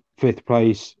 5th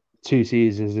place 2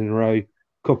 seasons in a row,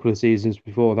 couple of seasons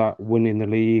before that, winning the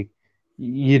league,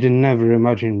 you'd have never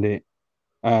imagined it.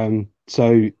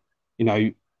 So,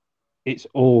 it's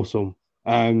awesome.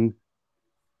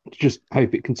 Just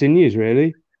hope it continues,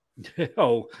 really.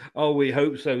 Oh, we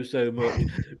hope so much.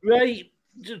 Ray,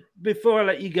 just before I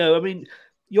let you go, I mean,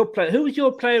 who was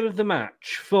your player of the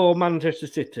match for Manchester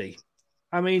City?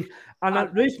 I mean, and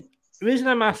the reason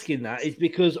I'm asking that is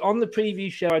because on the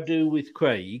preview show I do with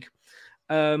Craig,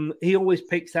 he always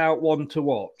picks out one to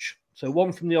watch. So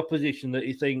one from the opposition that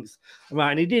he thinks,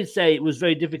 right, and he did say it was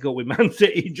very difficult with Man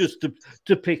City just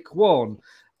to pick one.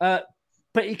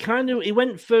 But he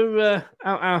went for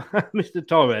Mr.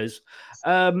 Torres.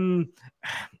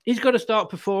 He's got to start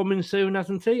performing soon,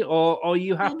 hasn't he? Or are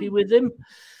you happy with him?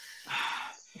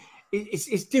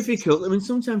 It's difficult. I mean,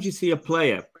 sometimes you see a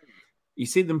player, you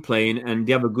see them playing and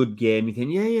they have a good game. You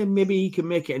think, yeah, maybe he can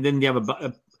make it. And then they have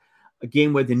a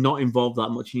game where they're not involved that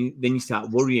much. And then you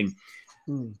start worrying.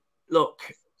 Look,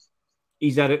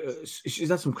 he's had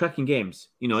some cracking games.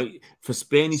 For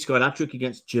Spain, he scored a hat-trick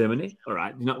against Germany. All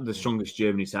right, not the strongest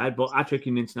Germany side, but hat-trick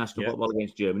in international football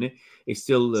against Germany is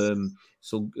still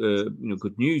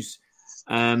good news.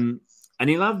 And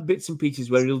he'll have bits and pieces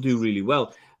where he'll do really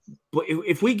well. But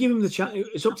if we give him the chance,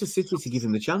 it's up to City to give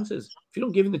him the chances. If you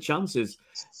don't give him the chances,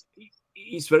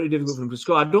 it's very difficult for him to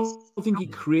score. I don't think he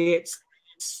creates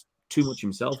too much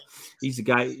himself. He's the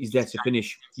guy, he's there to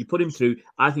finish. You put him through,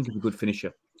 I think he's a good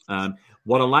finisher.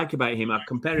 What I like about him, I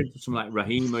compare him to someone like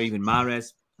Raheem or even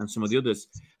Mahrez and some of the others.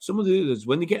 Some of the others,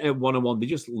 when they get a one-on-one, they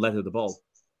just leather the ball.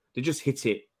 They just hit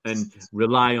it and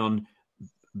rely on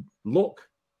luck,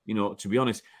 to be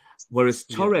honest. Whereas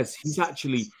Torres, he's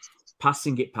actually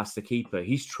passing it past the keeper.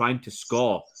 He's trying to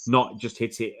score, not just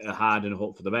hit it hard and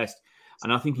hope for the best.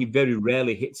 And I think he very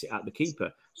rarely hits it at the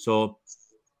keeper. So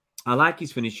I like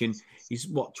his finishing. He's,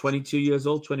 22 years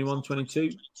old, 21,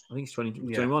 22? I think he's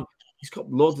 21. He's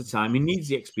got loads of time. He needs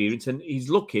the experience, and he's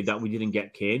lucky that we didn't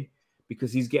get Kane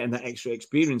because he's getting that extra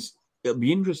experience. It'll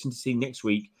be interesting to see next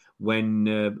week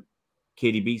when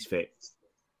KDB's fit,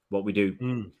 what we do.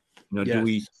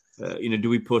 Do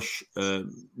we push,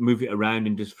 move it around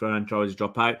and just Ferran Torres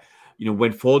drop out?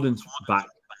 When Foden's back,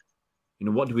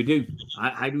 what do we do?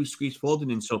 How do we squeeze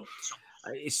Foden in? So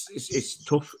it's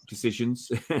tough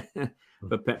decisions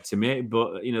for Pep to make,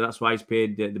 but that's why he's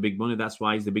paid the big money. That's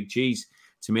why he's the big cheese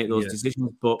to make those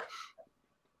decisions. But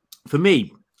for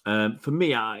me,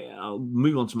 I'll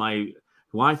move on to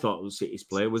who I thought was City's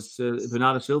player was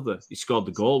Bernardo Silva. He scored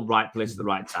the goal, right place at the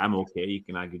right time. Okay, you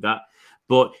can argue that.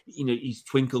 But, he's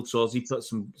twinkled toes. He put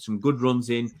some good runs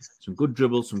in, some good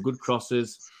dribbles, some good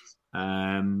crosses.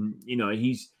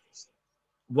 He's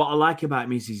what I like about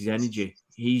him is his energy.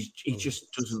 He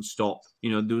just doesn't stop.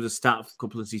 There was a stat a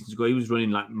couple of seasons ago. He was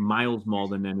running like miles more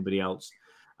than anybody else.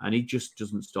 And he just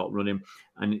doesn't stop running.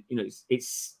 And, and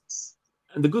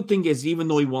the good thing is, even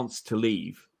though he wants to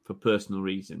leave for personal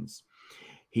reasons,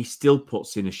 he still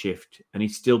puts in a shift and he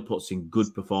still puts in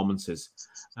good performances.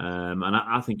 And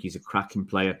I think he's a cracking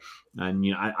player. And,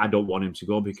 I don't want him to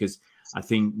go because I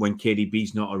think when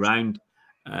KDB's not around,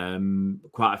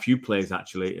 quite a few players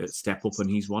actually step up, and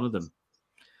he's one of them.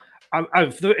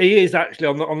 He is actually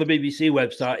on the BBC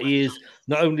website. He is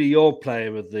not only your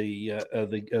player of the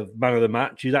man of the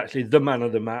match. He's actually the man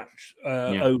of the match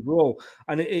overall.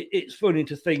 And it's funny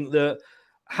to think that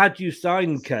had you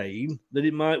signed Kane, that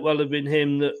it might well have been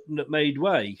him that made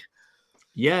way.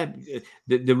 Yeah,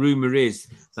 the rumor is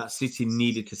that City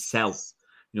needed to sell.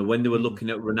 When they were looking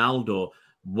at Ronaldo,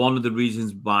 one of the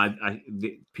reasons why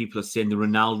people are saying the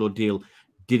Ronaldo deal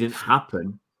didn't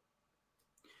happen,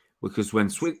 because when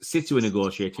City were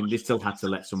negotiating, they still had to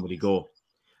let somebody go.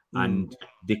 And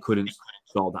they couldn't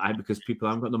sort that out because people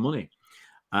haven't got the money.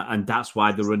 And that's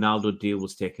why the Ronaldo deal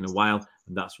was taking a while.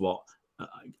 And that's what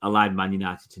allowed Man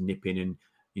United to nip in.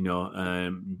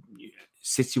 And,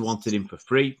 City wanted him for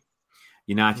free.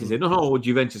 United said, no,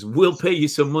 Juventus, we'll pay you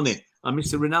some money. And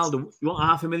Mr. Ronaldo, you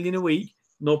want $500,000 a week?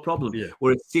 No problem. Yeah.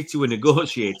 Whereas City were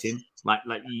negotiating, like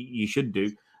you should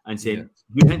do, and saying,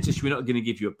 Juventus, we're not going to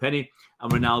give you a penny,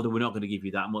 and Ronaldo, we're not going to give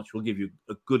you that much. We'll give you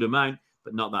a good amount,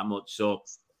 but not that much. So,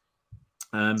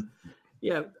 one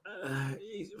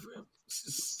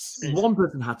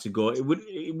person had to go.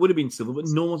 It would have been Silva, but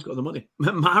no one's got the money.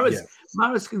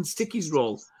 Mahrez can stick his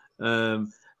role.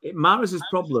 Mahrez's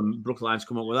problem, Brooklyn Lions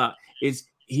come up with that, is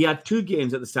he had 2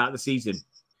 games at the start of the season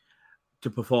to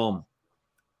perform.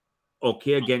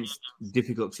 Okay, against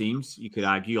difficult teams, you could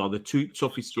argue, are the 2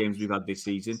 toughest games we've had this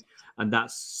season, and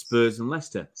that's Spurs and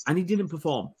Leicester. And he didn't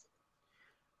perform.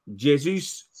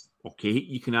 Jesus, okay,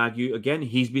 you can argue again,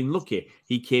 he's been lucky.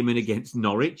 He came in against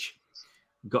Norwich,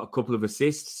 got a couple of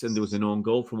assists, and there was an own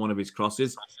goal from one of his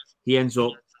crosses. He ends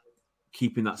up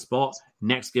keeping that spot.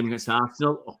 Next game against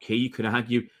Arsenal, okay, you could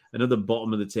argue another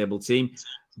bottom of the table team,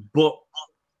 but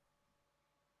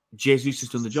Jesus has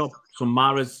done the job. So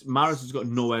Mahrez has got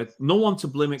no one to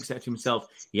blame except himself.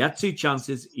 He had 2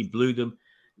 chances, he blew them.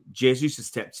 Jesus has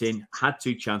stepped in, had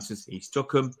 2 chances, he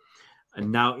stuck them, and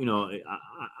now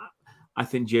I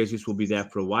think Jesus will be there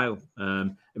for a while.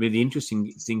 The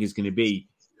interesting thing is going to be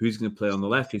who's going to play on the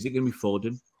left. Is it going to be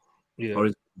Foden, or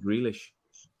is it Grealish?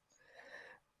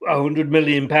 £100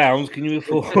 million. Can you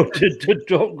afford to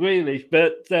drop Grealish?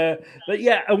 But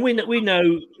yeah, and we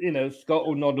know, Scott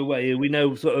will nod away. We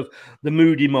know sort of the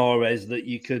moody Mahrez that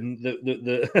you can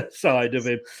the side of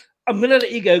him. I'm going to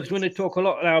let you go because we're going to talk a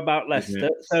lot now about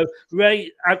Leicester. So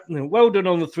Ray, well done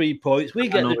on the 3 points. We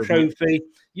get the trophy.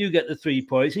 You get the 3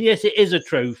 points. And yes, it is a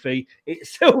trophy.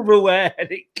 It's silverware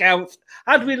and it counts.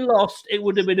 Had we lost, it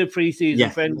would have been a pre-season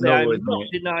friendly. I'm not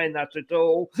denying that at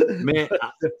all. Mate,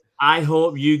 I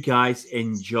hope you guys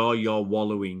enjoy your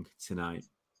wallowing tonight.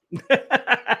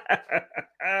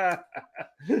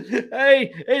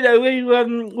 Hey,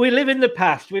 we live in the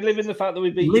past. We live in the fact that we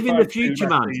beat. Live in the future,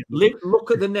 man. Look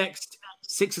at the next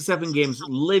 6 or 7 games.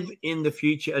 Live in the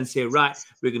future and say, right,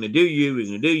 we're going to do you. We're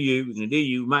going to do you. We're going to do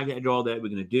you. We might get a draw there. We're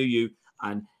going to do you.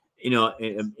 And in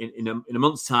a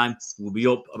month's time, we'll be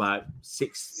up about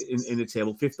 6 in the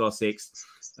table, 5th or 6th,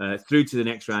 through to the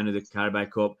next round of the Carabao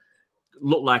Cup.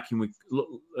 Look like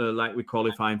we're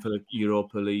qualifying for the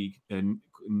Europa League and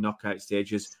knockout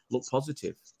stages. Look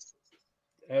positive.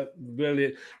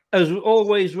 Brilliant. As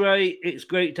always, Ray, it's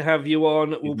great to have you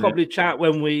on. We'll probably chat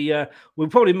when we'll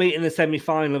probably meet in the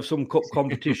semi-final of some cup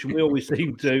competition. We always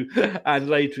seem to, and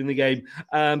later in the game.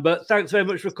 But thanks very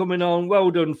much for coming on. Well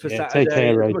done for Saturday. Take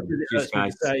care, Ray.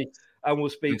 And we'll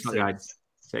speak soon. Guys.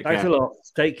 Thanks a lot.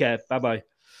 Take care. Bye-bye.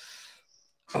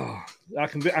 Oh, I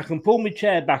can pull my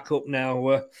chair back up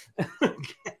now.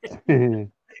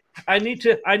 I need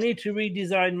to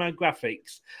redesign my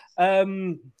graphics.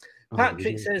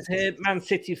 Patrick says here, Man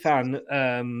City fan,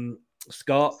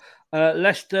 Scott.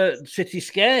 Leicester City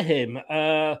scare him,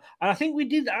 and I think we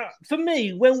did. For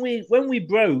me, when we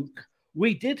broke,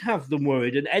 we did have them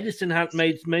worried, and Edison had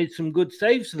made some good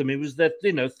saves for them. He was their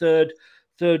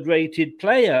third-rated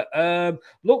player.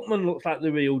 Lookman looks like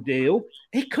the real deal.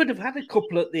 He could have had a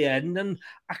couple at the end, and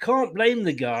I can't blame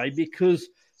the guy because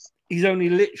he's only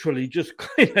literally just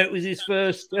it was his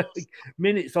first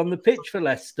minutes on the pitch for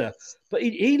Leicester. But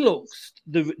he looks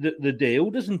the deal,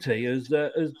 doesn't he? As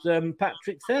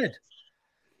Patrick said.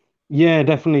 Yeah,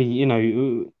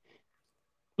 definitely.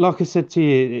 Like I said to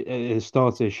you at the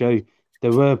start of the show,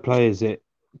 there were players that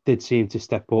did seem to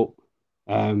step up.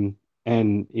 And,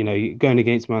 going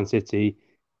against Man City,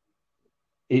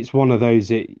 it's one of those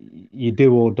that you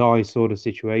do or die sort of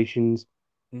situations.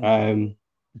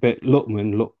 But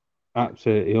Lookman looked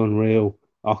absolutely unreal.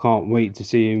 I can't wait to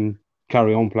see him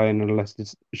carry on playing in a Leicester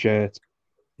shirt.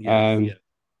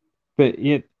 But,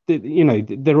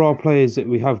 there are players that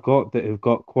we have got that have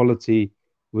got quality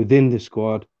within the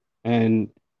squad. And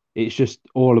it's just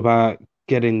all about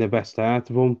getting the best out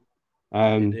of them.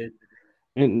 And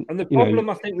the problem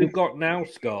I think we've got now,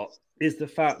 Scott, is the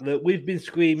fact that we've been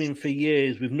screaming for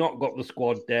years we've not got the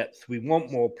squad depth. We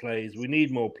want more players. We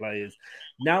need more players.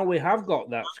 Now we have got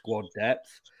that squad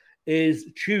depth, is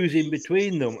choosing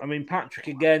between them. I mean, Patrick,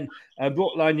 again,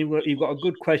 Brookline, you've got a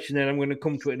good question there. I'm going to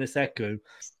come to it in a second.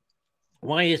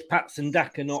 Why is Patson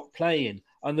Daka not playing?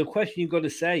 And the question you've got to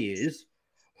say is,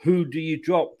 who do you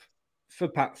drop for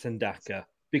Patson Daka?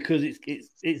 Because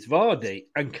it's Vardy,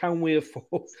 and can we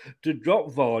afford to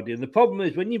drop Vardy? And the problem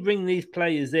is when you bring these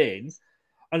players in,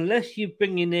 unless you're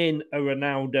bringing in a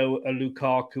Ronaldo, a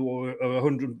Lukaku, or a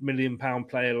 £100 million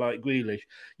player like Grealish,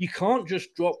 you can't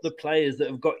just drop the players that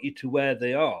have got you to where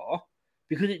they are,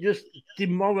 because it just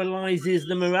demoralises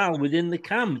the morale within the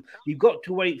camp. You've got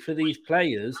to wait for these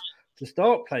players to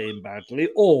start playing badly,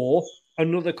 or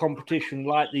another competition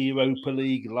like the Europa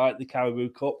League, like the Carabao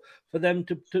Cup, for them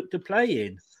to play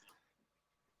in.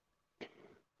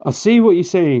 I see what you're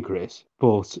saying, Chris,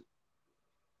 but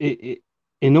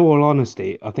in all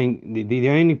honesty, I think the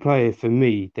only player for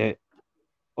me that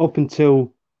up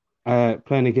until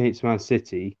playing against Man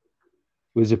City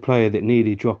was a player that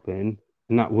needed dropping,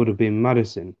 and that would have been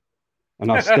Maddison.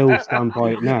 And I still stand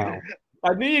by it now.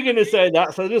 I knew you were going to say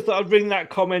that, so I just thought I'd bring that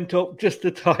comment up just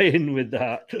to tie in with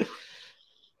that.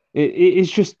 It's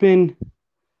just been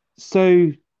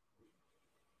so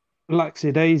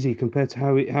lackadaisy compared to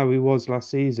how he was last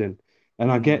season.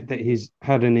 And I get that he's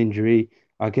had an injury.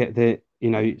 I get that,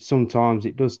 sometimes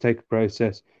it does take a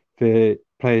process for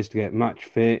players to get match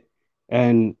fit.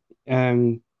 And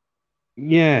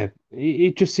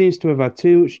it just seems to have had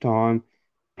too much time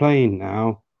playing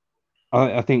now.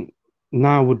 I think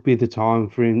now would be the time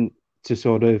for him to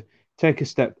sort of take a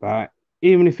step back,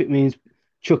 even if it means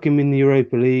chuck him in the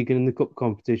Europa League and in the cup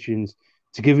competitions,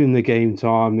 to give him the game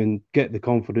time and get the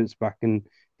confidence back and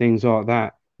things like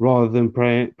that, rather than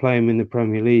play him in the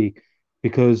Premier League.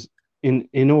 Because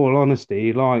in all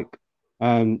honesty, like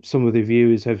some of the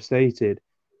viewers have stated,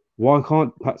 why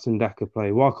can't Patson Daka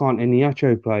play? Why can't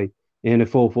Iheanacho play in a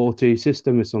 4-4-2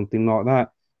 system or something like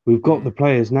that? We've got the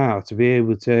players now to be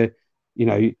able to,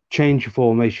 change your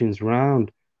formations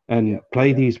around and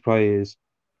play these players.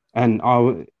 And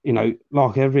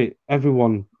like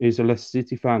everyone who's a Leicester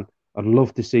City fan, I'd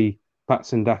love to see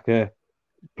Patson Daka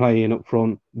playing up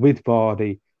front with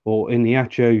Vardy or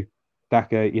Iheanacho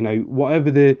Daka, whatever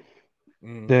the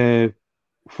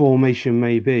formation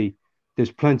may be.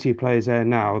 There's plenty of players there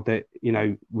now that,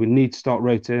 we need to start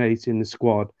rotating the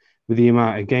squad with the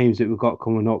amount of games that we've got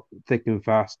coming up thick and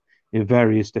fast in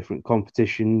various different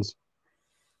competitions.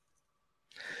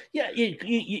 Yeah,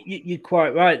 you're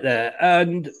quite right there.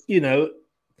 And,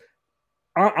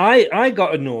 I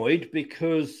got annoyed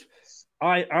because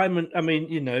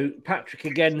Patrick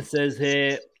again says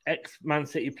here, ex-Man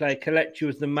City player, Kelechi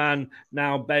was the man,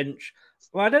 now bench.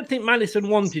 Well, I don't think Maddison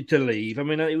wanted to leave. I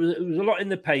mean, it was a lot in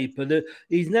the paper.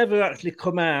 He's never actually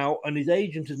come out, and his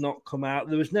agent has not come out.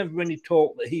 There was never any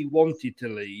talk that he wanted to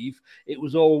leave. It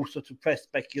was all sort of press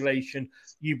speculation.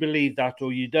 You believe that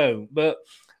or you don't. But,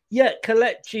 yeah,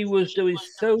 Kelechi was doing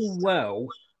so well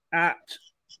at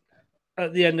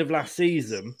the end of last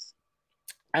season.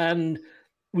 And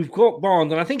we've got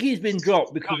Barnes, and I think he's been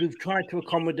dropped because we've tried to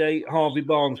accommodate Harvey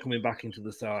Barnes coming back into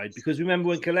the side. Because remember,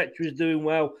 when Kelechi was doing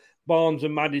well, Barnes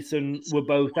and Maddison were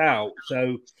both out.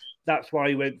 So that's why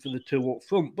he went for the two up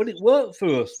front. But it worked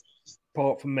for us,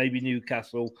 apart from maybe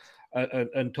Newcastle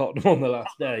and Tottenham on the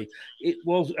last day. It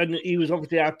was, and he was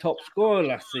obviously our top scorer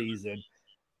last season.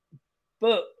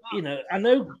 But,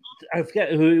 I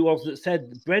forget who it was that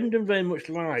said Brendan very much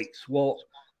likes what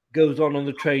goes on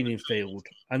the training field.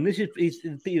 And this is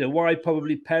why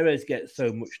probably Perez gets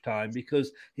so much time,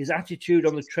 because his attitude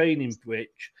on the training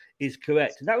pitch is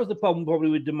correct. And that was the problem probably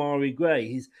with Demarai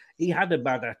Gray. He had a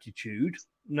bad attitude.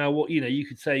 Now, you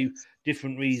could say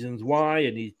different reasons why,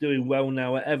 and he's doing well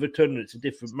now at Everton. It's a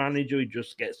different manager. He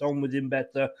just gets on with him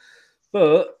better.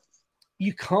 But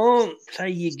you can't play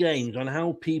your games on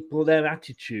how their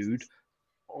attitude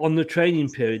on the training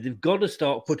period. They've got to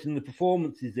start putting the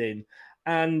performances in.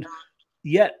 And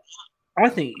yet, I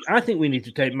think we need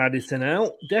to take Maddison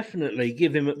out. Definitely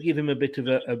give him a bit of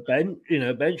a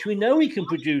bench. We know he can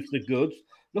produce the goods.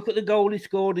 Look at the goal he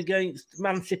scored against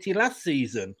Man City last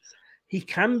season. He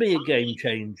can be a game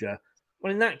changer.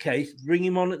 Well, in that case, bring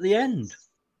him on at the end.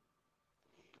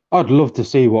 I'd love to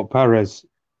see what Perez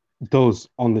does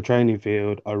on the training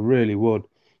field. I really would,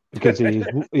 because he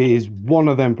is one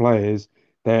of them players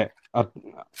that I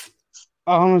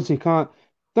honestly can't.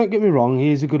 Don't get me wrong,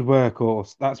 he is a good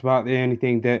workhorse. That's about the only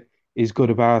thing that is good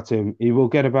about him. He will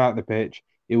get about the pitch.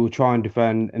 He will try and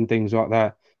defend and things like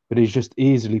that. but he's just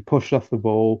easily pushed off the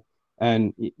ball.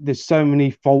 And there's so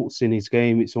many faults in his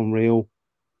game, it's unreal.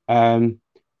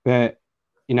 But,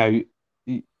 you know,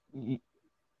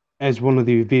 as one of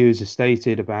the reviewers has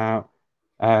stated about,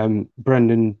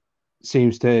 Brendan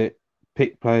seems to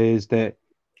pick players that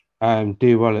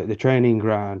do well at the training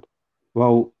ground.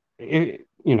 Well, you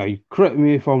know, correct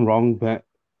me if I'm wrong, but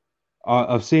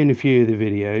I've seen a few of the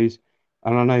videos,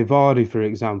 and I know Vardy, for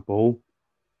example,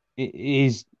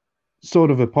 is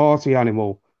sort of a party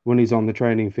animal when he's on the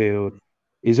training field.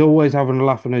 He's always having a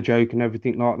laugh and a joke and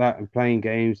everything like that and playing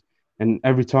games. And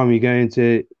every time you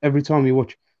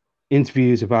watch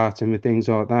interviews about him and things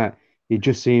like that, it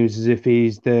just seems as if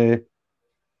he's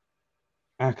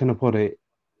how can I put it?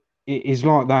 It's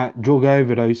like that drug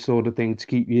overdose sort of thing to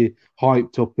keep you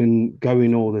hyped up and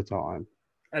going all the time.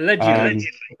 Allegedly.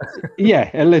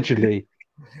 Yeah, allegedly.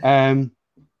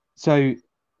 So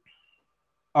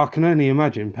I can only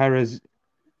imagine Perez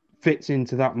fits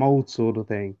into that mold sort of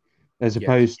thing, as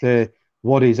opposed to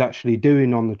what he's actually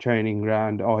doing on the training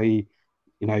ground, i.e.,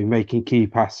 you know, making key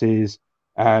passes,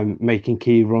 making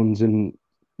key runs and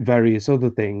various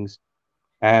other things.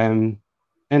 And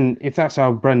if that's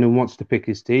how Brendan wants to pick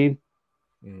his team,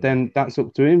 then that's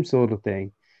up to him sort of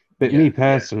thing. But me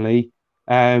personally,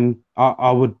 I'd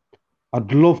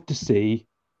love to see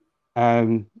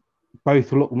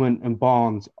both Lookman and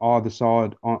Barnes either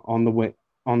side on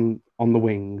the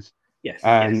wings. Yes.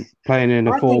 Playing in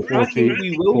a 4-4-2. I think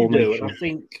we will do, and I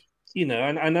think, you know,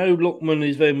 and I know Lookman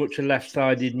is very much a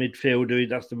left-sided midfielder.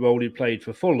 That's the role he played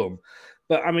for Fulham.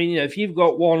 But, I mean, you know, if you've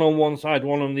got one on one side,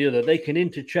 one on the other, they can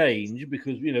interchange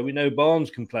because, you know, we know Barnes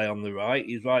can play on the right.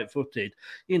 He's right-footed.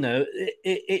 You know,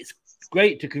 it's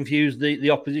great to confuse the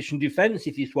opposition defence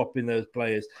if you swap in those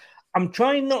players. I'm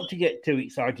trying not to get too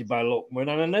excited by Lookman,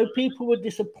 and I know people were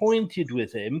disappointed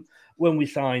with him when we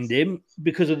signed him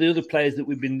because of the other players that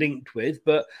we've been linked with,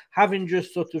 but having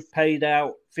just sort of paid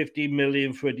out 15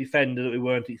 million for a defender that we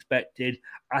weren't expected,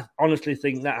 I honestly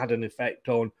think that had an effect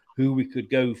on who we could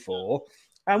go for.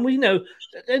 And we know,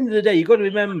 at the end of the day, you've got to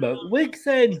remember, we're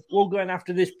saying we're going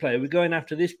after this player, we're going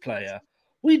after this player.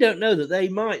 We don't know that they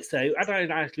might say, I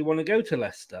don't actually want to go to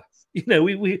Leicester. You know,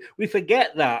 we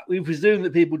forget that. We presume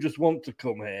that people just want to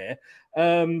come here.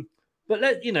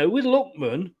 But, you know, with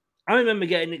Lookman, I remember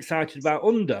getting excited about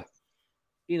Under.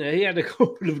 You know, he had a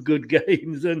couple of good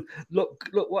games, and look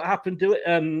what happened to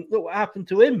it. Look what happened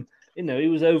to him. You know, he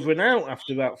was over and out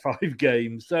after about 5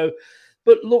 games. So,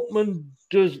 but Lookman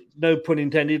does, no pun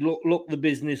intended, look the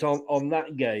business on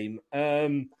that game.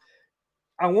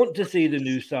 I want to see the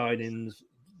new signings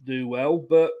do well,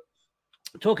 but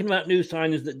talking about new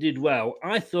signings that did well,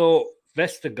 I thought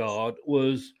Vestergaard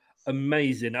was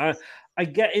amazing. I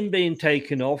get him being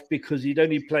taken off because he'd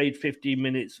only played 15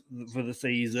 minutes for the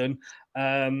season,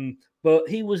 but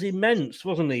he was immense,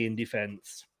 wasn't he, in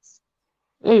defence?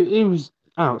 He was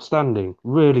outstanding,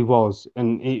 really was,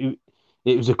 and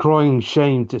it was a crying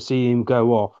shame to see him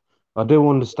go off. I do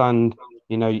understand,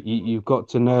 you know, you've got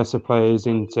to nurse the players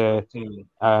into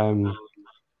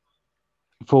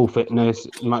full fitness,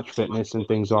 match fitness, and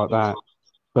things like that.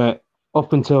 But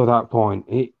up until that point,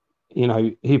 he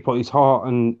put his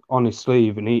heart on his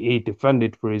sleeve and he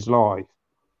defended for his life.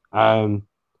 And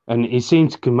he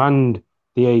seemed to command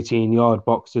the 18-yard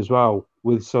box as well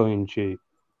with Soyuncu.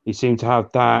 He seemed to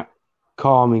have that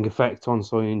calming effect on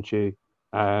Soyuncu.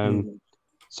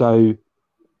 So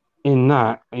in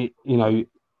that,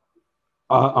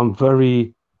 I'm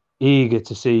very eager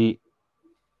to see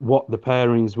what the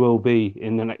pairings will be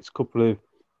in the next couple of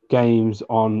games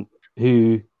on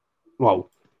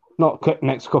not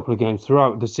next couple of games,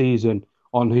 throughout the season,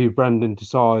 on who Brendan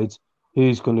decides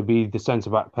who's going to be the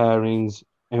centre-back pairings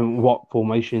and what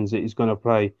formations it is going to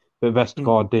play. But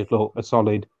Vestergaard did look a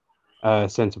solid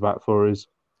centre-back for us.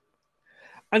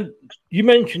 And you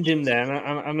mentioned him there, and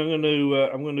I'm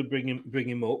going to bring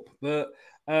him up. But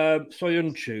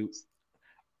Soyuncu,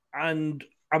 and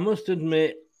I must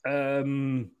admit,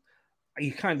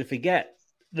 you kind of forget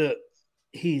that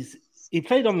he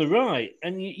played on the right,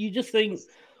 and you just think,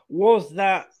 was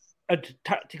that a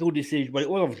tactical decision? Well,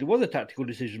 it obviously was a tactical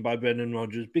decision by Brendan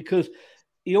Rodgers, because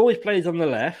he always plays on the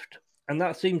left, and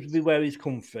that seems to be where he's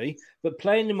comfy. But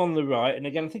playing him on the right, and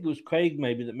again, I think it was Craig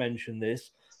maybe that mentioned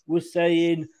this, was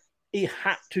saying he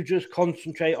had to just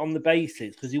concentrate on the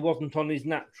basics because he wasn't on his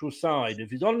natural side. If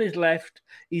he's on his left,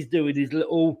 he's doing his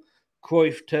little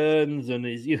Cruyff turns and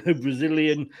his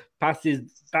Brazilian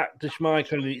passes back to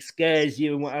Schmeichel, and it scares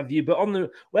you and what have you. But on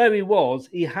where he was,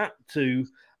 he had to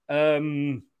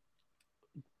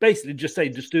basically just say,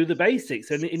 just do the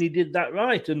basics. And he did that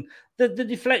right. And the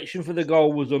deflection for the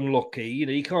goal was unlucky.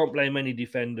 You can't blame any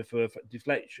defender for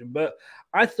deflection. But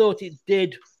I thought it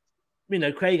did,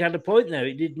 Craig had a point there.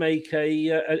 It did make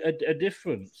a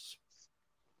difference.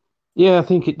 Yeah, I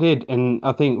think it did. And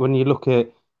I think when you look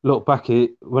back at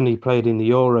when he played in the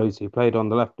Euros, he played on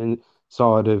the left-hand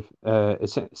side of a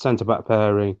centre-back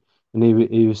pairing, and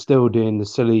he was still doing the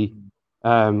silly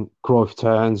Cruyff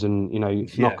turns and,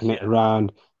 knocking it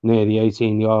around near the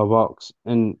 18-yard box.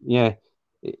 And,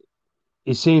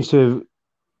 it seems to have,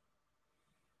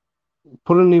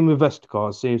 putting him with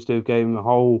Vestergaard seems to have given him a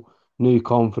whole new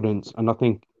confidence. And I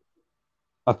think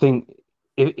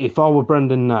if I were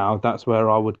Brendan now, that's where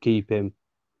I would keep him.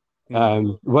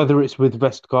 Whether it's with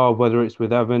Vestergaard, whether it's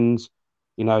with Evans,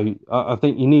 I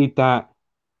think you need that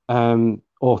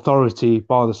authority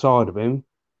by the side of him.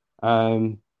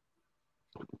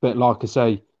 But like I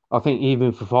say, I think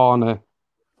even Fofana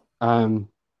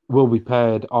will be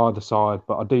paired either side.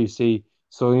 But I do see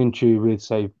Soyuncu with,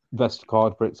 say,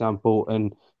 Vestergaard, for example,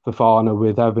 and Fofana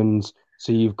with Evans.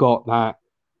 So you've got that.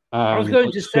 I was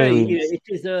going to say, it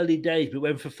is early days, but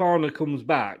when Fofana comes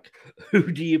back,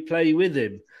 who do you play with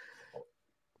him?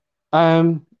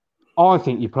 I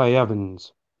think you play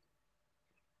Evans.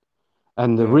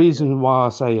 And the reason why I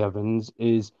say Evans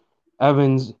is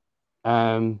Evans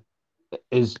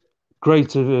is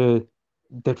great of a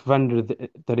defender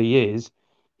that he is.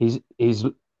 He's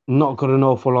not got an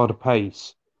awful lot of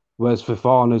pace, whereas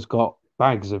Fofana's got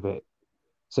bags of it.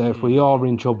 So if we are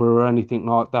in trouble or anything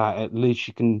like that, at least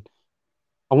you can,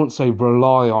 I won't say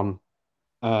rely on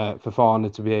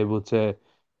Fofana to be able to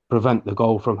prevent the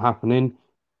goal from happening,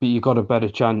 but you've got a better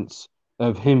chance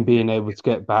of him being able to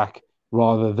get back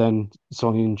rather than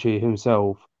Soyuncu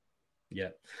himself. Yeah.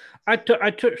 I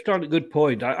touched on a good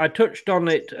point. I touched on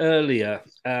it earlier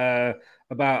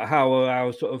about how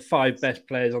our sort of 5 best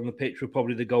players on the pitch were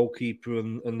probably the goalkeeper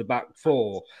and the back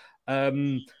 4.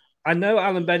 I know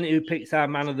Alan Bennett, who picks our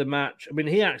man of the match. I mean,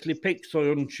 he actually picked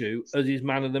Soyuncu as his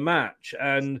man of the match.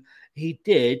 And he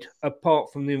did,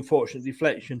 apart from the unfortunate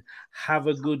deflection, have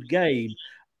a good game.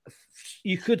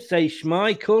 You could say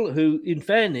Schmeichel, who, in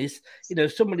fairness,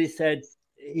 somebody said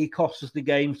he costs us the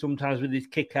game sometimes with his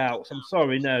kick-outs. I'm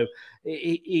sorry, no.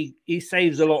 He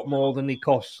saves a lot more than he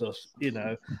costs us,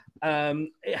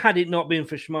 Had it not been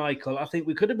for Schmeichel, I think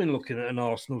we could have been looking at an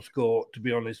Arsenal score, to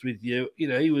be honest with you.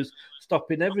 He was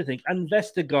stopping everything. And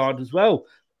Vestergaard as well.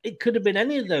 It could have been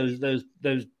any of those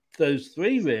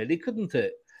 3, really, couldn't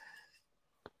it?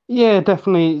 Yeah,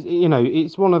 definitely.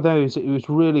 It's one of those, it was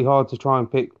really hard to try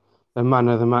and pick a man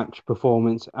of the match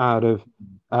performance out of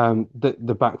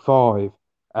the back 5.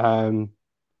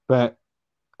 But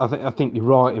I think you're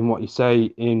right in what you say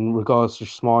in regards to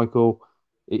Schmeichel.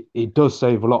 It does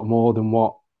save a lot more than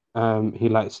what he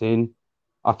lets in.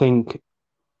 I think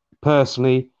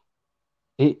personally,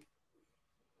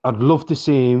 I'd love to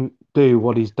see him do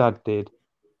what his dad did,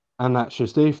 and that's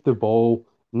just leave the ball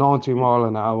 90 mile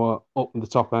an hour up the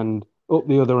top end, up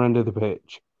the other end of the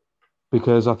pitch,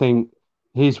 because I think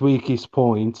his weakest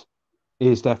point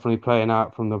is definitely playing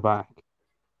out from the back.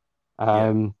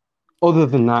 Other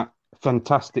than that,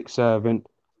 fantastic servant,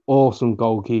 awesome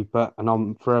goalkeeper, and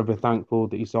I'm forever thankful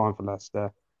that he signed for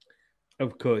Leicester.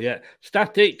 Of course, yeah.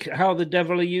 Static, how the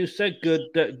devil are you, sir?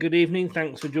 Good evening.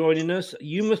 Thanks for joining us.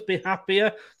 You must be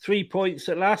happier. 3 points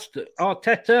at last.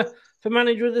 Arteta for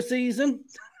manager of the season?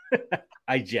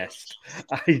 I jest.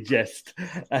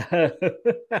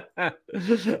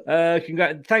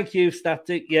 Thank you,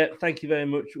 Static. Yeah, thank you very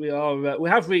much. We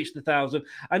have reached 1,000.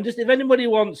 And just if anybody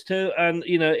wants to, and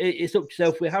it's up to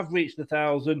yourself. We have reached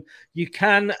 1,000. You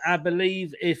can, I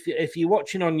believe, if you're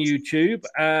watching on YouTube,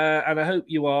 and I hope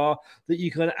you are, that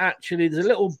you can actually. There's a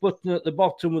little button at the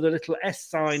bottom with a little S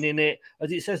sign in it,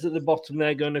 as it says at the bottom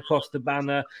there, going across the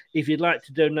banner. If you'd like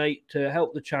to donate to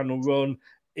help the channel run.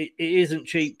 It isn't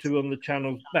cheap to run the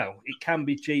channel. Well, it can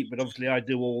be cheap, but obviously I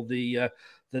do all the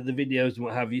videos and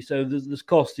what have you. So there's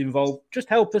costs involved. Just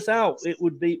help us out. It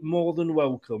would be more than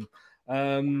welcome.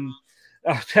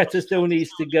 Arteta still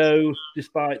needs to go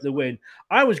despite the win.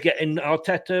 I was getting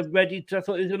Arteta ready I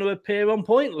thought he was going to appear on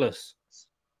Pointless.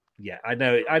 Yeah, I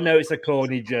know it's a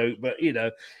corny joke, but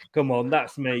come on,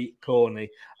 that's me, corny.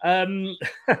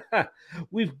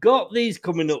 We've got these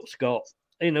coming up, Scott.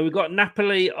 We've got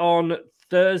Napoli on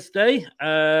Thursday,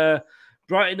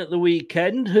 Brighton at the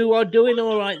weekend, who are doing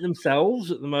all right themselves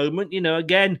at the moment.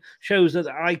 Again, shows that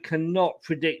I cannot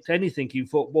predict anything in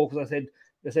football, because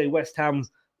I said West Ham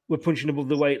were punching above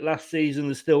the weight last season.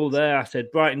 They're still there. I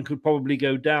said Brighton could probably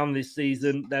go down this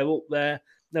season. They're up there.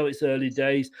 No, it's early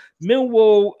days.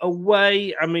 Millwall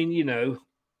away. I mean,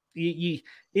 you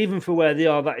even for where they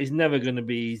are, that is never going to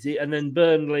be easy. And then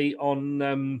Burnley on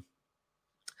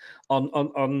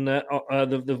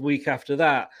the week after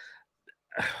that,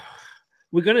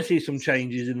 we're going to see some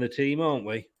changes in the team, aren't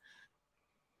we?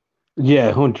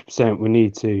 Yeah, 100%. We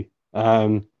need to.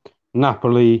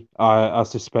 Napoli, I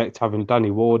suspect, having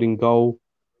Danny Ward in goal.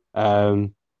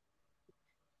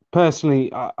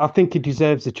 Personally, I think he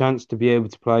deserves a chance to be able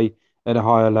to play at a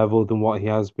higher level than what he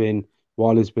has been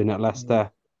while he's been at Leicester.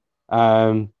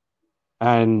 And,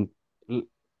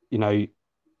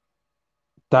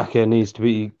 Daka needs to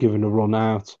be given a run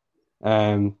out.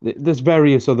 There's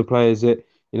various other players that,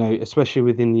 especially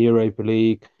within the Europa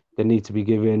League, they need to be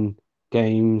given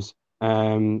games.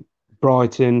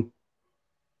 Brighton,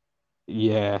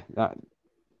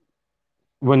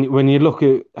 when you look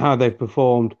at how they've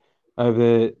performed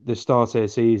over the start of the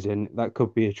season, that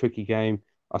could be a tricky game.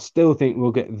 I still think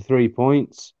we'll get the 3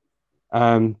 points,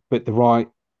 but the right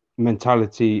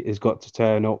mentality has got to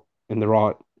turn up, and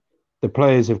the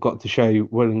players have got to show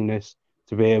willingness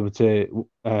to be able to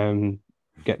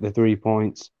get the 3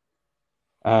 points.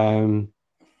 But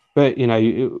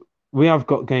we have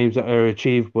got games that are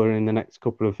achievable in the next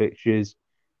couple of fixtures.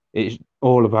 It's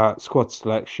all about squad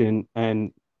selection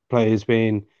and players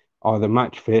being either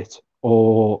match fit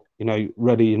or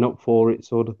ready and up for it,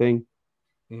 sort of thing.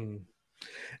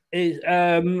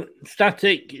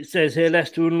 Static says here,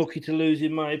 Leicester unlucky to lose,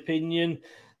 in my opinion.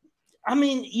 I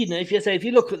mean, if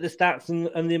you look at the stats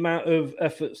and the amount of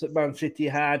efforts that Man City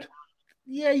had,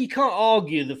 you can't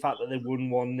argue the fact that they won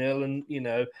 1-0, and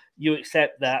you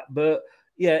accept that. But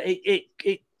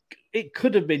it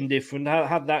could have been different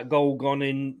had that goal gone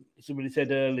in. Somebody said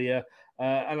earlier.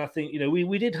 And I think,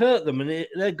 we did hurt them, and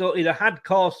they got had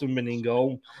Carson been in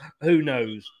goal, who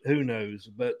knows?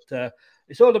 But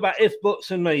it's all about if,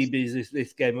 buts, and maybes.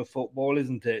 This game of football,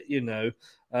 isn't it?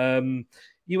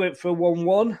 You went for a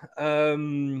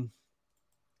 1-1.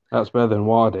 That's better than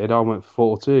what I did. I went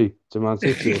for 4-2 to Man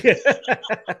City.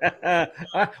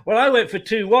 Well, I went for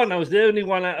 2-1. I was the only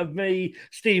one out of me,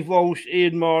 Steve Walsh,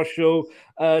 Ian Marshall,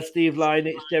 Steve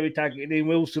Lynich, Jerry Taggart, and Ian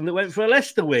Wilson that went for a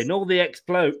Leicester win. All the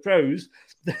ex-pros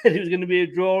said it was going to be a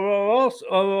draw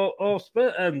or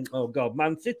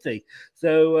Man City.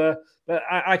 So, but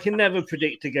I can never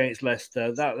predict against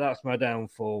Leicester. That's my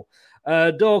downfall.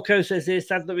 Dorco says here,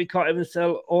 sad that we can't even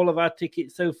sell all of our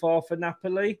tickets so far for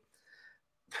Napoli.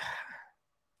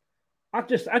 I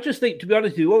just think, to be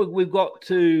honest with you, what we've got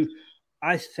to,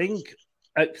 I think,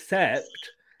 accept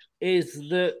is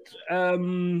that.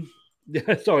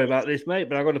 Sorry about this, mate,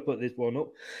 but I've got to put this one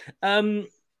up.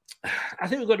 I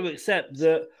think we've got to accept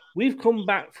that we've come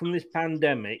back from this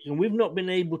pandemic and we've not been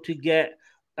able to get.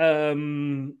 How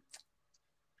can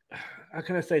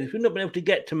I say this? We've not been able to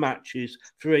get to matches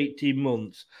for 18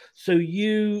 months. So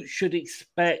you should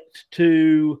expect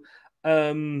to.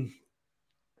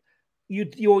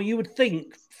 You would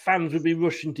think fans would be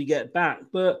rushing to get back,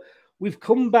 but we've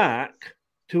come back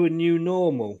to a new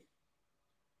normal.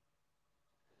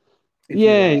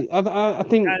 I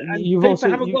think you've also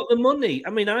haven't got the money. I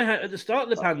mean, I had at the start of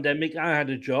the pandemic, I had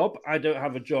a job. I don't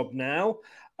have a job now.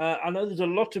 I know there's a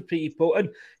lot of people, and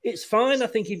it's fine. I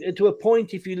think to a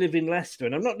point, if you live in Leicester,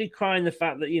 and I'm not decrying the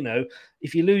fact that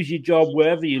if you lose your job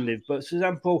wherever you live, but for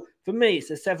example, for me,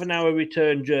 it's a 7-hour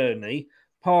return journey.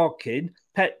 Parking,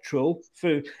 petrol,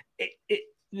 food,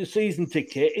 the season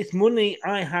ticket, it's money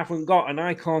I haven't got and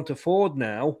I can't afford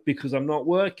now because I'm not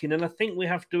working. And I think we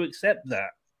have to accept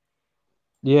that.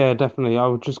 Yeah, definitely. I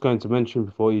was just going to mention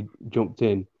before you jumped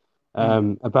in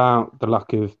about the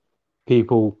lack of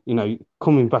people,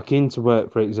 coming back into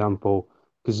work, for example,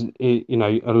 because,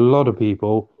 a lot of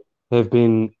people have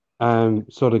been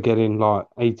sort of getting like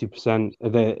 80%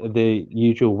 of the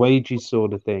usual wages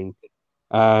sort of thing.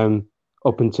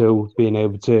 Up until being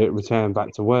able to return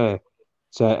back to work.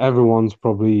 So everyone's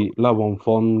probably low on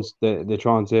funds. They're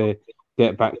trying to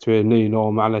get back to a new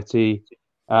normality.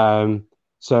 So,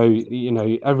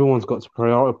 everyone's got to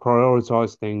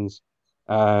prioritize things.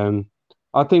 I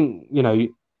think,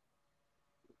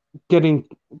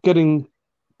 getting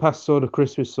past sort of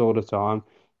Christmas sort of time,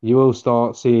 you will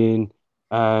start seeing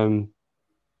the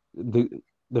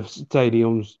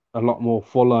stadiums a lot more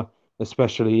fuller,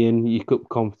 especially in your cup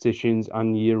competitions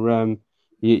and your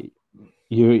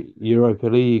Europa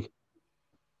League.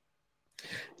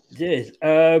 Yes.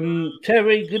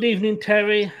 Terry, good evening,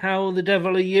 Terry. How the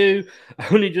devil are you?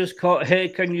 Only just caught here.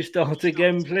 Can you start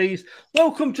again, please?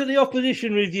 Welcome to the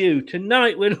opposition review.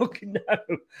 Tonight we're looking now.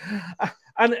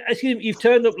 And excuse me, you've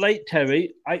turned up late,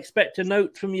 Terry. I expect a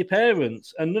note from your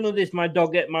parents, and none of this. My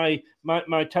dog get my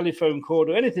telephone cord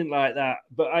or anything like that.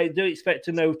 But I do expect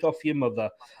a note off your mother.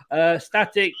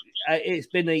 Static. It's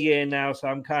been a year now, so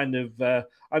I'm kind of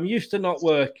I'm used to not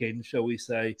working, shall we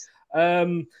say?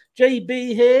 JB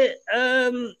here.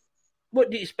 What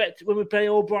do you expect when we play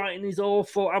Albrighton is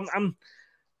awful?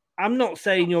 I'm not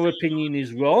saying your opinion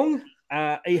is wrong.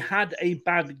 He had a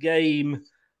bad game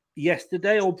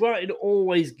yesterday. Albrighton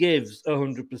always gives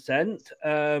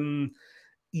 100%.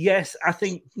 Yes, I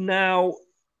think now, a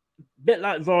bit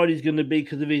like Vardy's going to be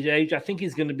because of his age, I think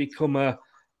he's going to become a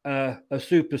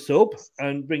super sub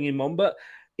and bring him on. But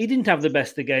he didn't have the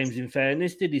best of games, in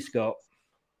fairness, did he, Scott?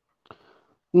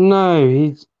 No,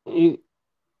 he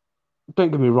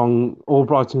don't get me wrong,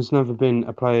 Albrighton's never been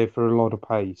a player for a lot of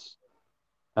pace.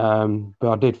 But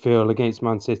I did feel against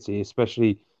Man City,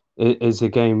 especially as the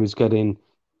game was getting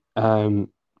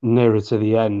nearer to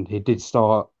the end, he did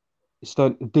start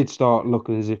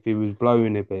looking as if he was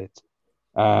blowing a bit.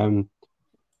 And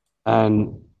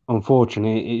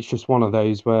unfortunately, it's just one of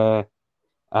those where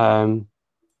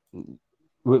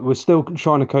we're still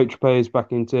trying to coach players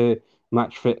back into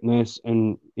match fitness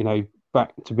and,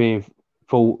 back to being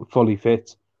fully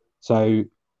fit. So,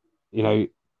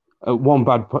 one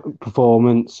bad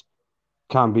performance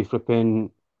can be flipping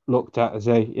looked at as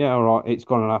all right, it's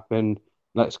going to happen.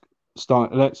 Let's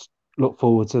look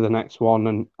forward to the next one,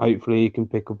 and hopefully he can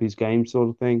pick up his game, sort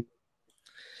of thing.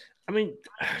 I mean,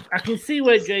 I can see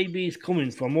where JB is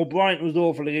coming from. Well, Brighton was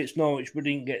awful against Norwich, but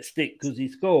didn't get stick because he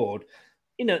scored.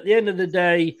 At the end of the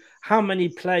day, how many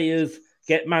players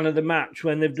get man of the match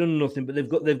when they've done nothing, but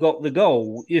they've got the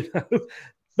goal,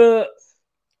 But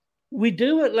we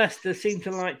do at Leicester seem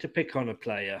to like to pick on a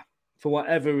player for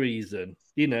whatever reason.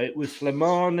 It was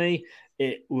Slimani,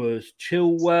 it was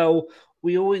Chilwell,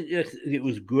 it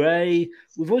was Gray.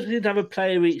 We've always going to have a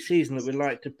player each season that we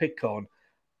like to pick on.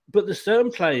 But there's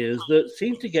certain players that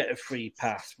seem to get a free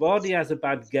pass. Vardy has a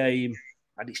bad game,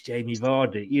 and it's Jamie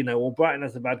Vardy. Albrighton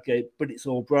has a bad game, but it's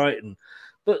Albrighton.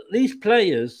 But these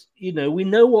players, we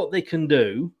know what they can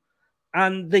do,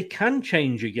 and they can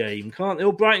change a game, can't they?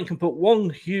 Albrighton can put one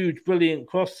huge, brilliant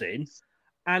cross in,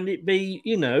 and it be,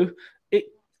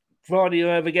 Vardy,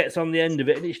 whoever gets on the end of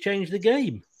it, and it's changed the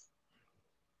game.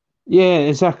 Yeah,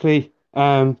 exactly.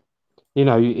 I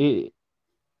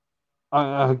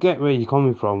get where you're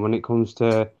coming from when it comes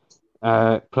to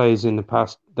players in the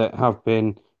past that have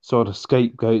been sort of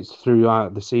scapegoats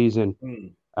throughout the season.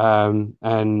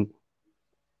 And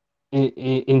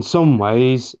in some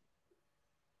ways,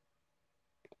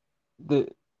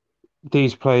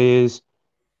 these players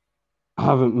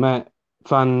haven't met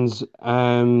fans.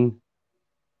 How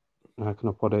can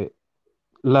I put it?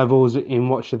 Levels in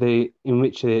which they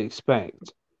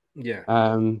expect. Yeah.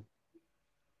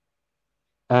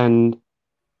 And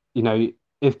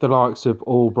if the likes of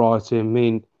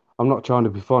Albrighton, I'm not trying to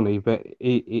be funny, but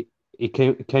he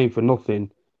came for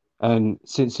nothing, and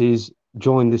since he's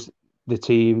joined the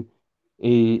team,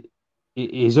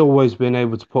 he's always been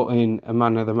able to put in a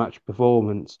man of the match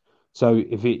performance. So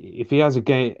if he has a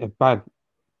bad,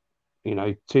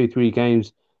 2-3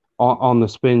 games on the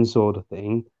spin sort of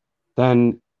thing,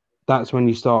 then that's when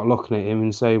you start looking at him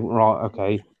and say, right,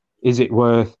 okay, is it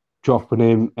worth dropping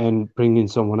him and bringing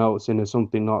someone else in or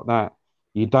something like that?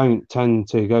 You don't tend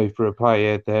to go for a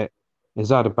player that has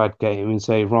had a bad game and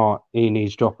say, right, he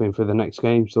needs dropping for the next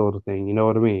game sort of thing. You know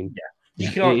what I mean? Yeah.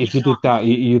 If you did that,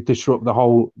 you disrupt the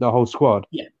whole squad.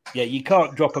 Yeah, you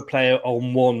can't drop a player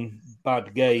on one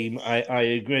bad game. I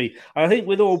agree. I think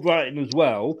with Albrighton as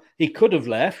well, he could have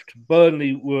left.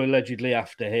 Burnley were allegedly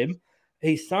after him.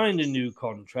 He signed a new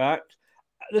contract.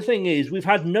 The thing is, we've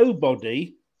had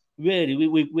nobody, really.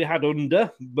 We had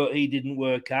Under, but he didn't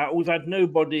work out. We've had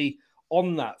nobody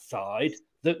on that side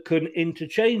that can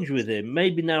interchange with him.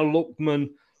 Maybe now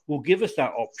Lookman will give us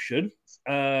that option.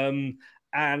 And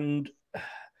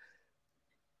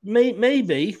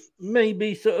maybe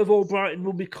sort of Albrighton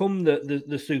will become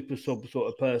the super sub sort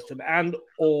of person and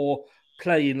or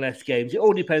play in less games. It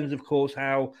all depends, of course,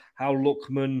 how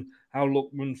Lookman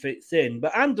fits in.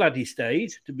 But I'm glad he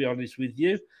stayed, to be honest with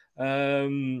you.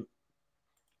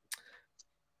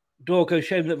 Dorco,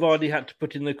 shame that Vardy had to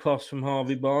put in the cross from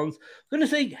Harvey Barnes. I'm going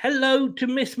to say hello to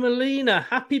Miss Melina.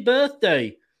 Happy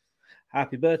birthday.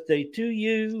 Happy birthday to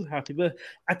you. Happy birthday.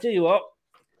 I tell you what,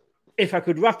 if I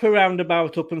could wrap a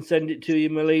roundabout up and send it to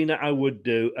you, Melina, I would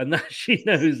do. And that she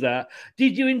knows that.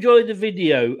 Did you enjoy the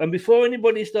video? And before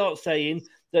anybody starts saying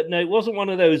that no, it wasn't one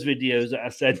of those videos that I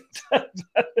sent.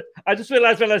 I just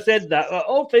realised when I said that, like,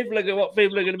 what people are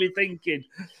going to be thinking.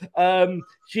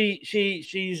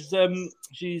 She's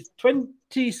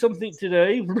 20 something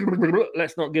today.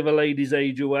 Let's not give a lady's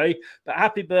age away. But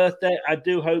happy birthday! I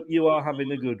do hope you are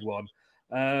having a good one.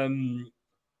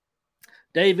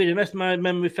 David, unless my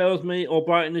memory fails me,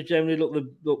 Albrighton has generally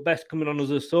look best coming on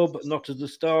as a sub, not as a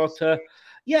starter.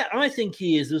 Yeah, I think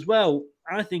he is as well.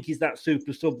 I think he's that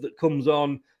super sub that comes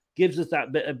on, gives us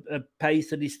that bit of pace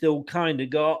that he's still kind of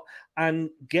got, and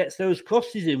gets those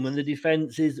crosses in when the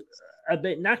defence is a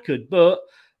bit knackered. But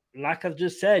like I've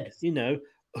just said,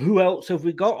 who else have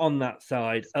we got on that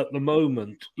side at the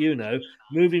moment?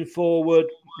 Moving forward,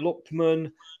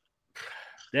 Lookman,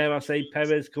 dare I say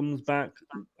Perez comes back.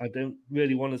 I don't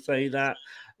really want to say that.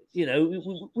 We don't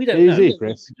know. We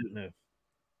don't know.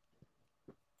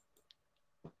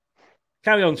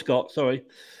 Carry on, Scott. Sorry.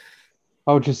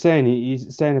 I was just saying,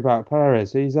 he's saying about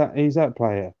Perez. He's that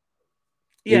player.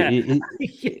 Yeah.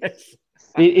 Yes.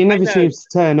 He never seems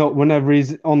to turn up whenever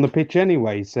he's on the pitch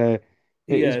anyway. So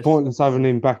it's pointless having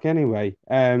him back anyway.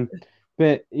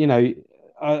 But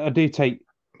I do take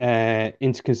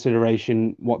into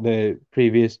consideration what the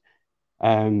previous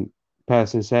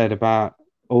person said about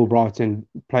Albrighton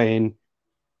playing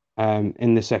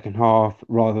in the second half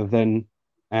rather than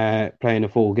playing a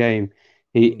full game.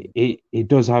 He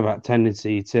does have that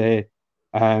tendency to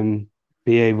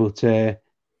be able to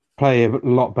play a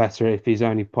lot better if he's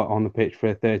only put on the pitch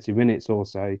for 30 minutes or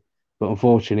so. But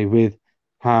unfortunately, with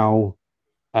how,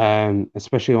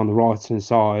 especially on the right-hand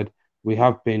side, we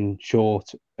have been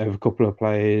short of a couple of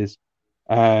players.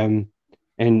 And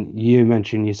you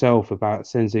mentioned yourself about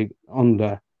Sensing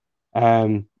Under.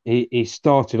 He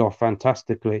started off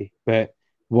fantastically, but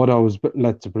what I was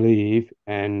led to believe,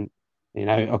 and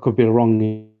I could be wrong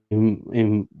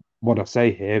in what I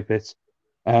say here, but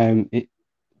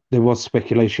there was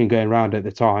speculation going around at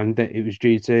the time that it was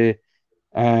due to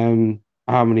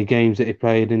how many games that he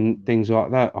played and things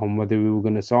like that, on whether we were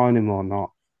going to sign him or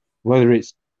not. Whether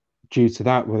it's due to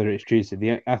that, whether it's due to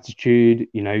the attitude,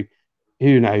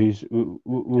 who knows?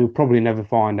 We'll probably never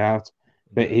find out.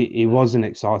 But he was an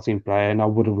exciting player, and I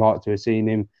would have liked to have seen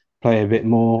him play a bit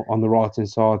more on the right-hand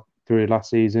side through last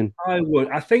season. I would.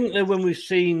 I think that when we've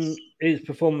seen his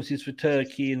performances for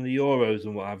Turkey in the Euros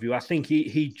and what have you, I think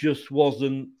he just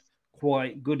wasn't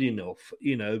quite good enough,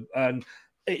 and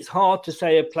it's hard to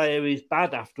say a player is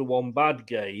bad after one bad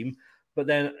game, but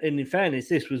then in fairness,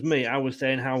 this was me. I was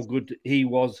saying how good he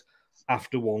was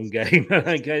after one game.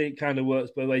 Okay, it kind of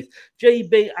works both ways.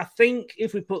 JB, I think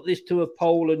if we put this to a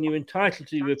poll, and you're entitled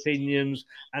to your opinions,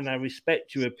 and I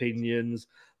respect your opinions,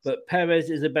 but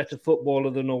Perez is a better footballer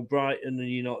than Albrighton, and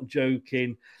you're not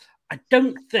joking. I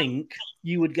don't think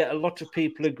you would get a lot of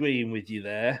people agreeing with you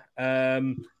there.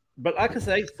 But like I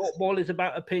say, football is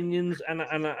about opinions, and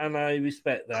I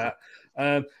respect that.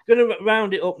 Going to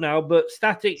round it up now, but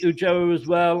Static Ulloa as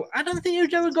well. I don't think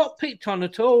Ulloa got picked on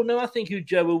at all. No, I think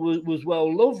Ulloa was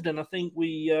well loved, and I think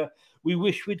we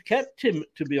wish we'd kept him,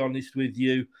 to be honest with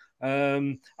you.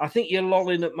 I think you're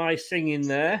lolling at my singing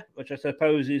there, which I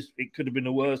suppose it could have been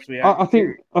a worse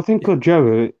reaction. I think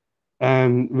Ulloa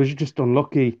was just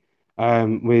unlucky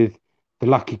with the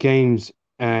lack of games,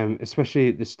 especially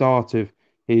at the start of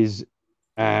his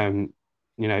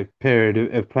period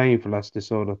of playing for Leicester,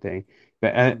 sort of thing.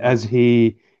 But as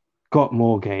he got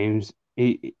more games,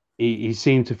 he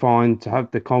seemed to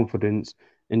have the confidence,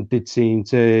 and did seem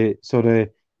to sort of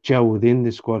gel within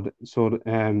the squad, sort of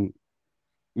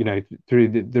through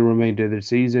the remainder of the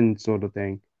season, sort of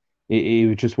thing. He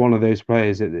was just one of those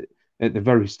players at the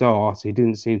very start. He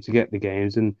didn't seem to get the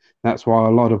games, and that's why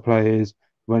a lot of players,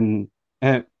 when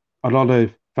a lot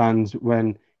of fans,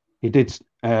 when he did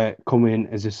come in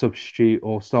as a substitute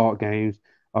or start games,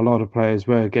 a lot of players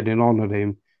were getting on at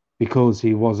him because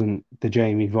he wasn't the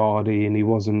Jamie Vardy, and he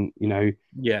wasn't,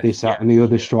 this, that, and the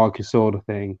other striker sort of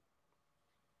thing.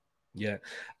 Yeah.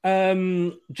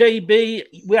 JB,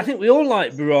 I think we all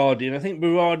like Berardi, and I think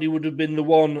Berardi would have been the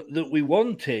one that we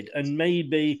wanted, and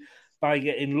maybe by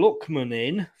getting Lookman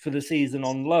in for the season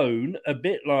on loan, a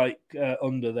bit like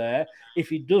Under there, if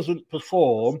he doesn't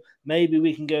perform, maybe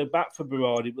we can go back for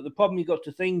Berardi. But the problem you've got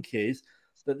to think is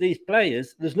that these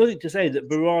players, there's nothing to say that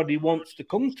Berardi wants to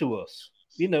come to us.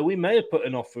 We may have put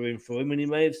an offer in for him, and he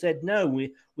may have said no.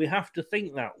 We have to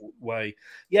think that way.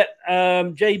 Yeah,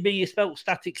 JB, you spelt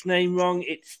Static's name wrong.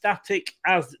 It's Static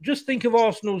as... Just think of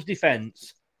Arsenal's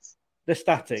defence. The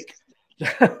Static.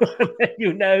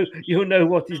 you know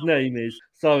what his name is.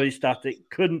 Sorry, Static.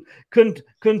 Couldn't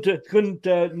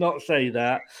not say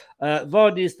that.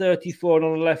 Vardy is 34 and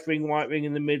on the left ring, white ring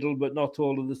in the middle, but not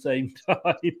all at the same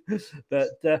time. But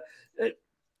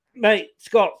mate,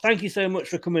 Scott, thank you so much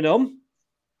for coming on.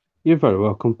 You're very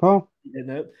welcome, pal.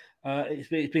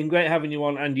 It's been great having you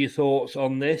on and your thoughts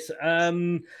on this.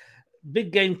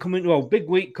 Big game coming, big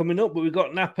week coming up, but we've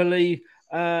got Napoli.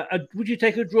 Would you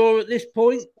take a draw at this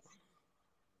point?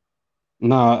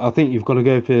 No, I think you've got to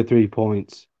go for the 3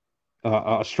 points.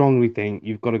 I strongly think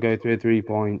you've got to go for the 3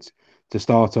 points to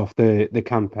start off the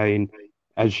campaign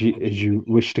as you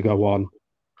wish to go on.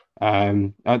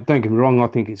 Don't get me wrong, I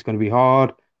think it's going to be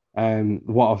hard.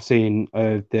 What I've seen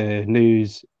of the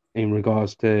news in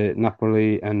regards to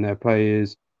Napoli and their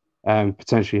players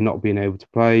potentially not being able to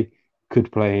play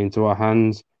could play into our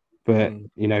hands. But,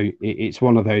 it's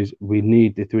one of those, we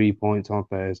need the 3 points on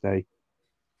Thursday.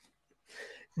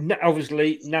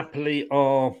 Obviously, Napoli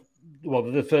are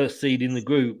the first seed in the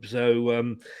group,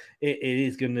 so it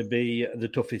is going to be the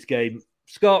toughest game.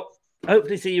 Scott,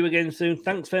 hopefully see you again soon.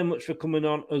 Thanks very much for coming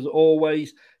on, as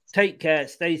always. Take care,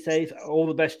 stay safe, all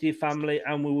the best to your family,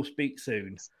 and we will speak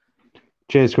soon.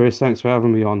 Cheers, Chris. Thanks for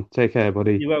having me on. Take care,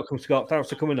 buddy. You're welcome, Scott. Thanks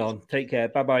for coming on. Take care.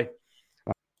 Bye-bye.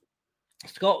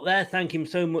 Scott there, thank him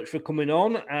so much for coming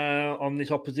on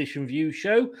this Opposition View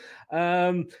show.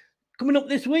 Coming up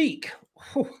this week,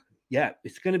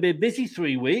 it's going to be a busy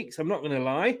 3 weeks, I'm not going to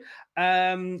lie.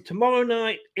 Tomorrow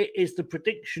night, it is the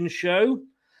prediction show,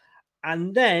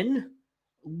 and then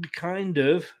we kind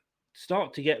of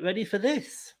start to get ready for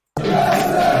this.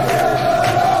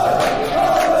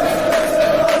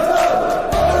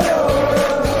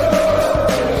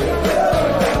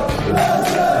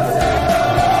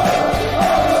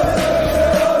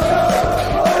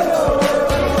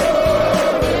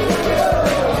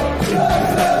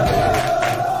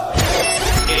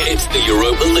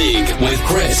 Europa League with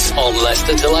Chris on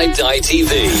Leicester Till I Die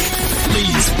TV.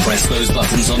 Please press those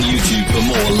buttons on YouTube for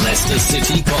more Leicester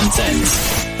City content.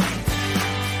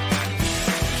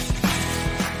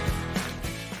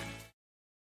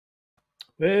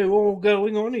 We're all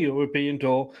going on a European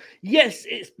tour. Yes,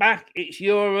 it's back. It's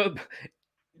Europe.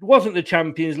 It wasn't the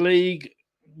Champions League.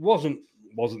 Wasn't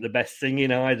the best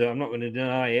singing either. I'm not going to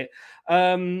deny it.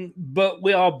 But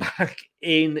we are back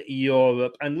in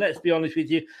Europe. And let's be honest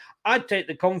with you, I'd take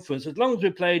the conference. As long as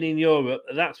we're playing in Europe,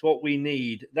 that's what we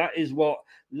need. That is what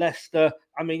Leicester,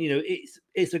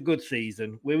 it's a good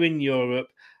season. We're in Europe.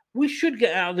 We should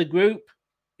get out of the group.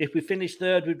 If we finish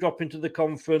third, we drop into the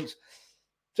conference.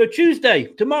 So Tuesday,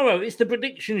 tomorrow, it's the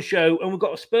prediction show, and we've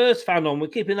got a Spurs fan on. We're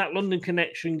keeping that London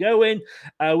connection going.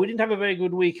 We didn't have a very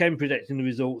good weekend predicting the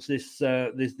results this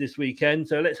weekend,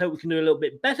 so let's hope we can do a little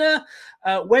bit better.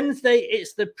 Wednesday,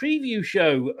 it's the preview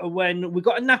show when we've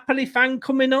got a Napoli fan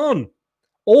coming on,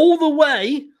 all the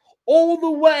way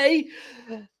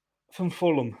from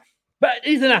Fulham. But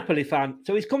he's a Napoli fan,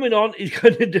 so he's coming on. He's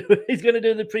going to do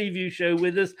the preview show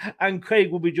with us, and Craig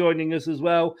will be joining us as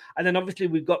well. And then obviously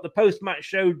we've got the post-match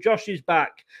show. Josh is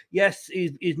back. Yes,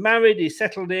 he's married. He's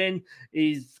settled in.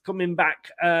 He's coming back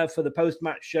for the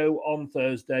post-match show on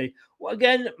Thursday. Well,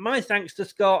 again, my thanks to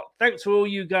Scott. Thanks for all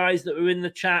you guys that were in the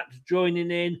chat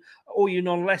joining in. All you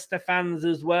non-Leicester fans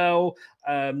as well.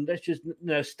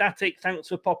 Static, thanks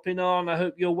for popping on. I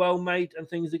hope you're well, mate, and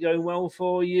things are going well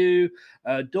for you.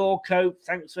 Dorcote,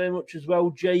 thanks very much as well.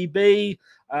 JB,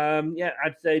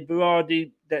 I'd say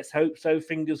Berardi, let's hope so,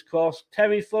 fingers crossed.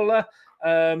 Terry Fuller,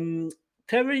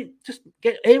 Terry, just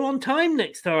get here on time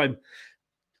next time.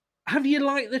 Have you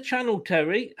liked the channel,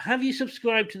 Terry? Have you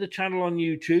subscribed to the channel on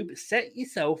YouTube? Set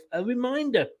yourself a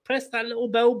reminder. Press that little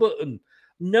bell button.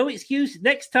 No excuse.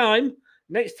 Next time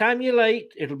you're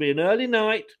late, it'll be an early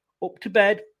night, up to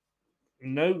bed,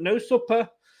 no supper.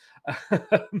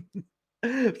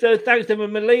 So thanks to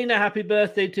Melina. Happy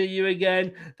birthday to you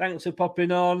again. Thanks for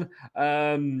popping on.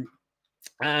 And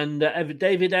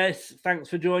David S., thanks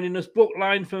for joining us.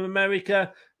 Brookline from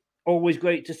America. Always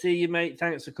great to see you, mate.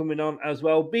 Thanks for coming on as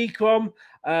well. Bcrom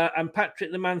and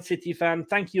Patrick, the Man City fan,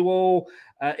 thank you all.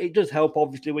 It does help,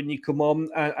 obviously, when you come on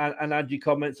and add your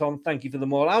comments on. Thank you for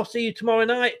them all. I'll see you tomorrow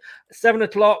night, 7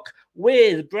 o'clock,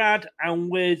 with Brad and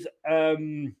with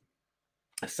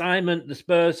Simon, the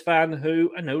Spurs fan, who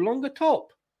are no longer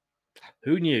top.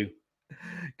 Who knew?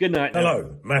 Good night.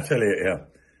 Hello, Matt Elliott here.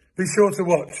 Be sure to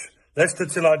watch Leicester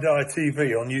Till I Die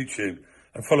TV on YouTube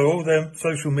and follow all their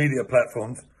social media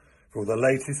platforms for all the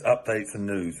latest updates and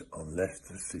news on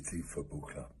Leicester City Football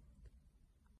Club.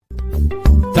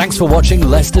 Thanks for watching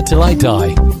Leicester Till I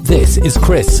Die. This is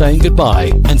Chris saying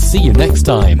goodbye and see you next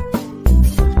time.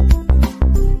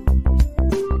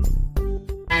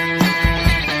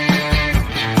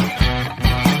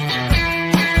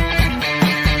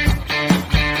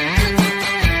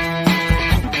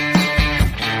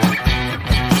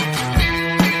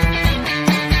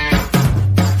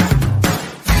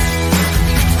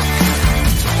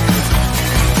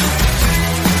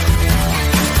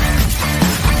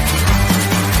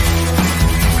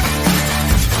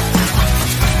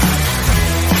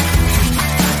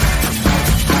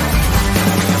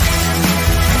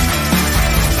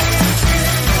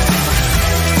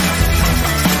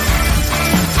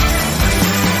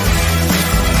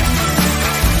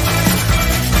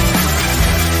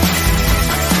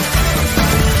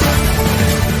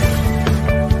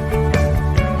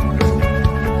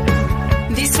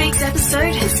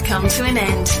 come to an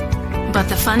end. But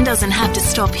the fun doesn't have to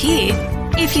stop here.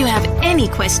 If you have any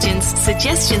questions,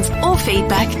 suggestions or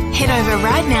feedback, head over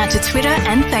right now to Twitter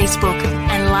and Facebook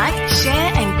and like, share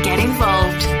and get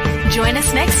involved. Join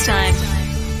us next time.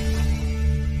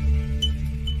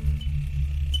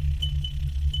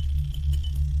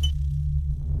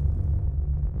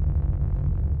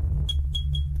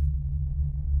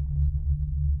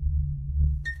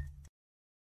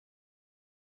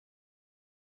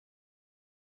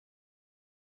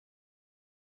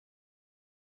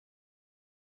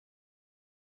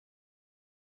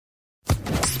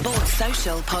 Sports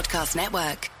Social Podcast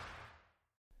Network.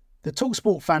 The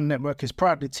TalkSport Fan Network is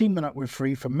proudly teaming up with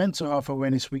Free for Mental Health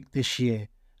Awareness Week this year.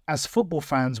 As football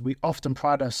fans, we often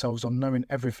pride ourselves on knowing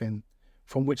everything,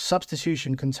 from which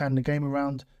substitution can turn the game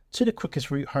around to the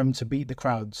quickest route home to beat the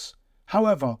crowds.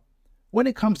 However, when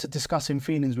it comes to discussing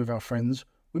feelings with our friends,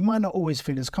 we might not always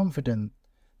feel as confident.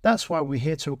 That's why we're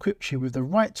here to equip you with the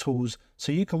right tools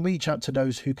so you can reach out to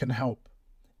those who can help.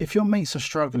 If your mates are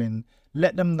struggling,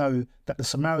 let them know that the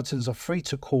Samaritans are free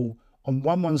to call on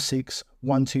 116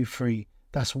 123.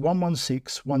 That's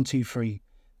 116 123.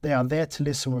 They are there to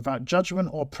listen without judgment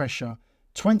or pressure,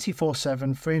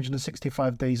 24/7,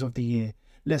 365 days of the year.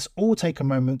 Let's all take a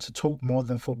moment to talk more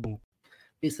than football.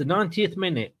 It's the 90th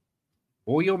minute.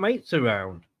 All your mates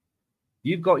around.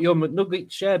 You've got your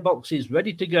McNugget share boxes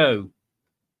ready to go.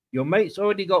 Your mates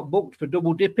already got booked for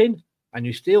double dipping, and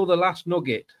you steal the last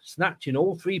nugget, snatching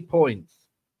all 3 points.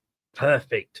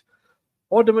 Perfect.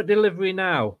 Order McDelivery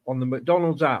now on the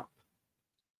McDonald's app.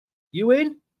 You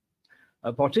in?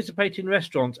 At participating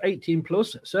restaurants, 18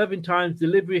 plus, serving times,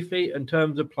 delivery fee and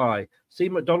terms apply. See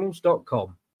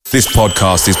mcdonalds.com. This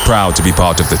podcast is proud to be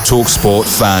part of the TalkSport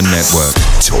Fan Network.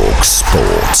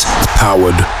 TalkSport.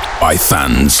 Powered by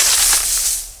fans.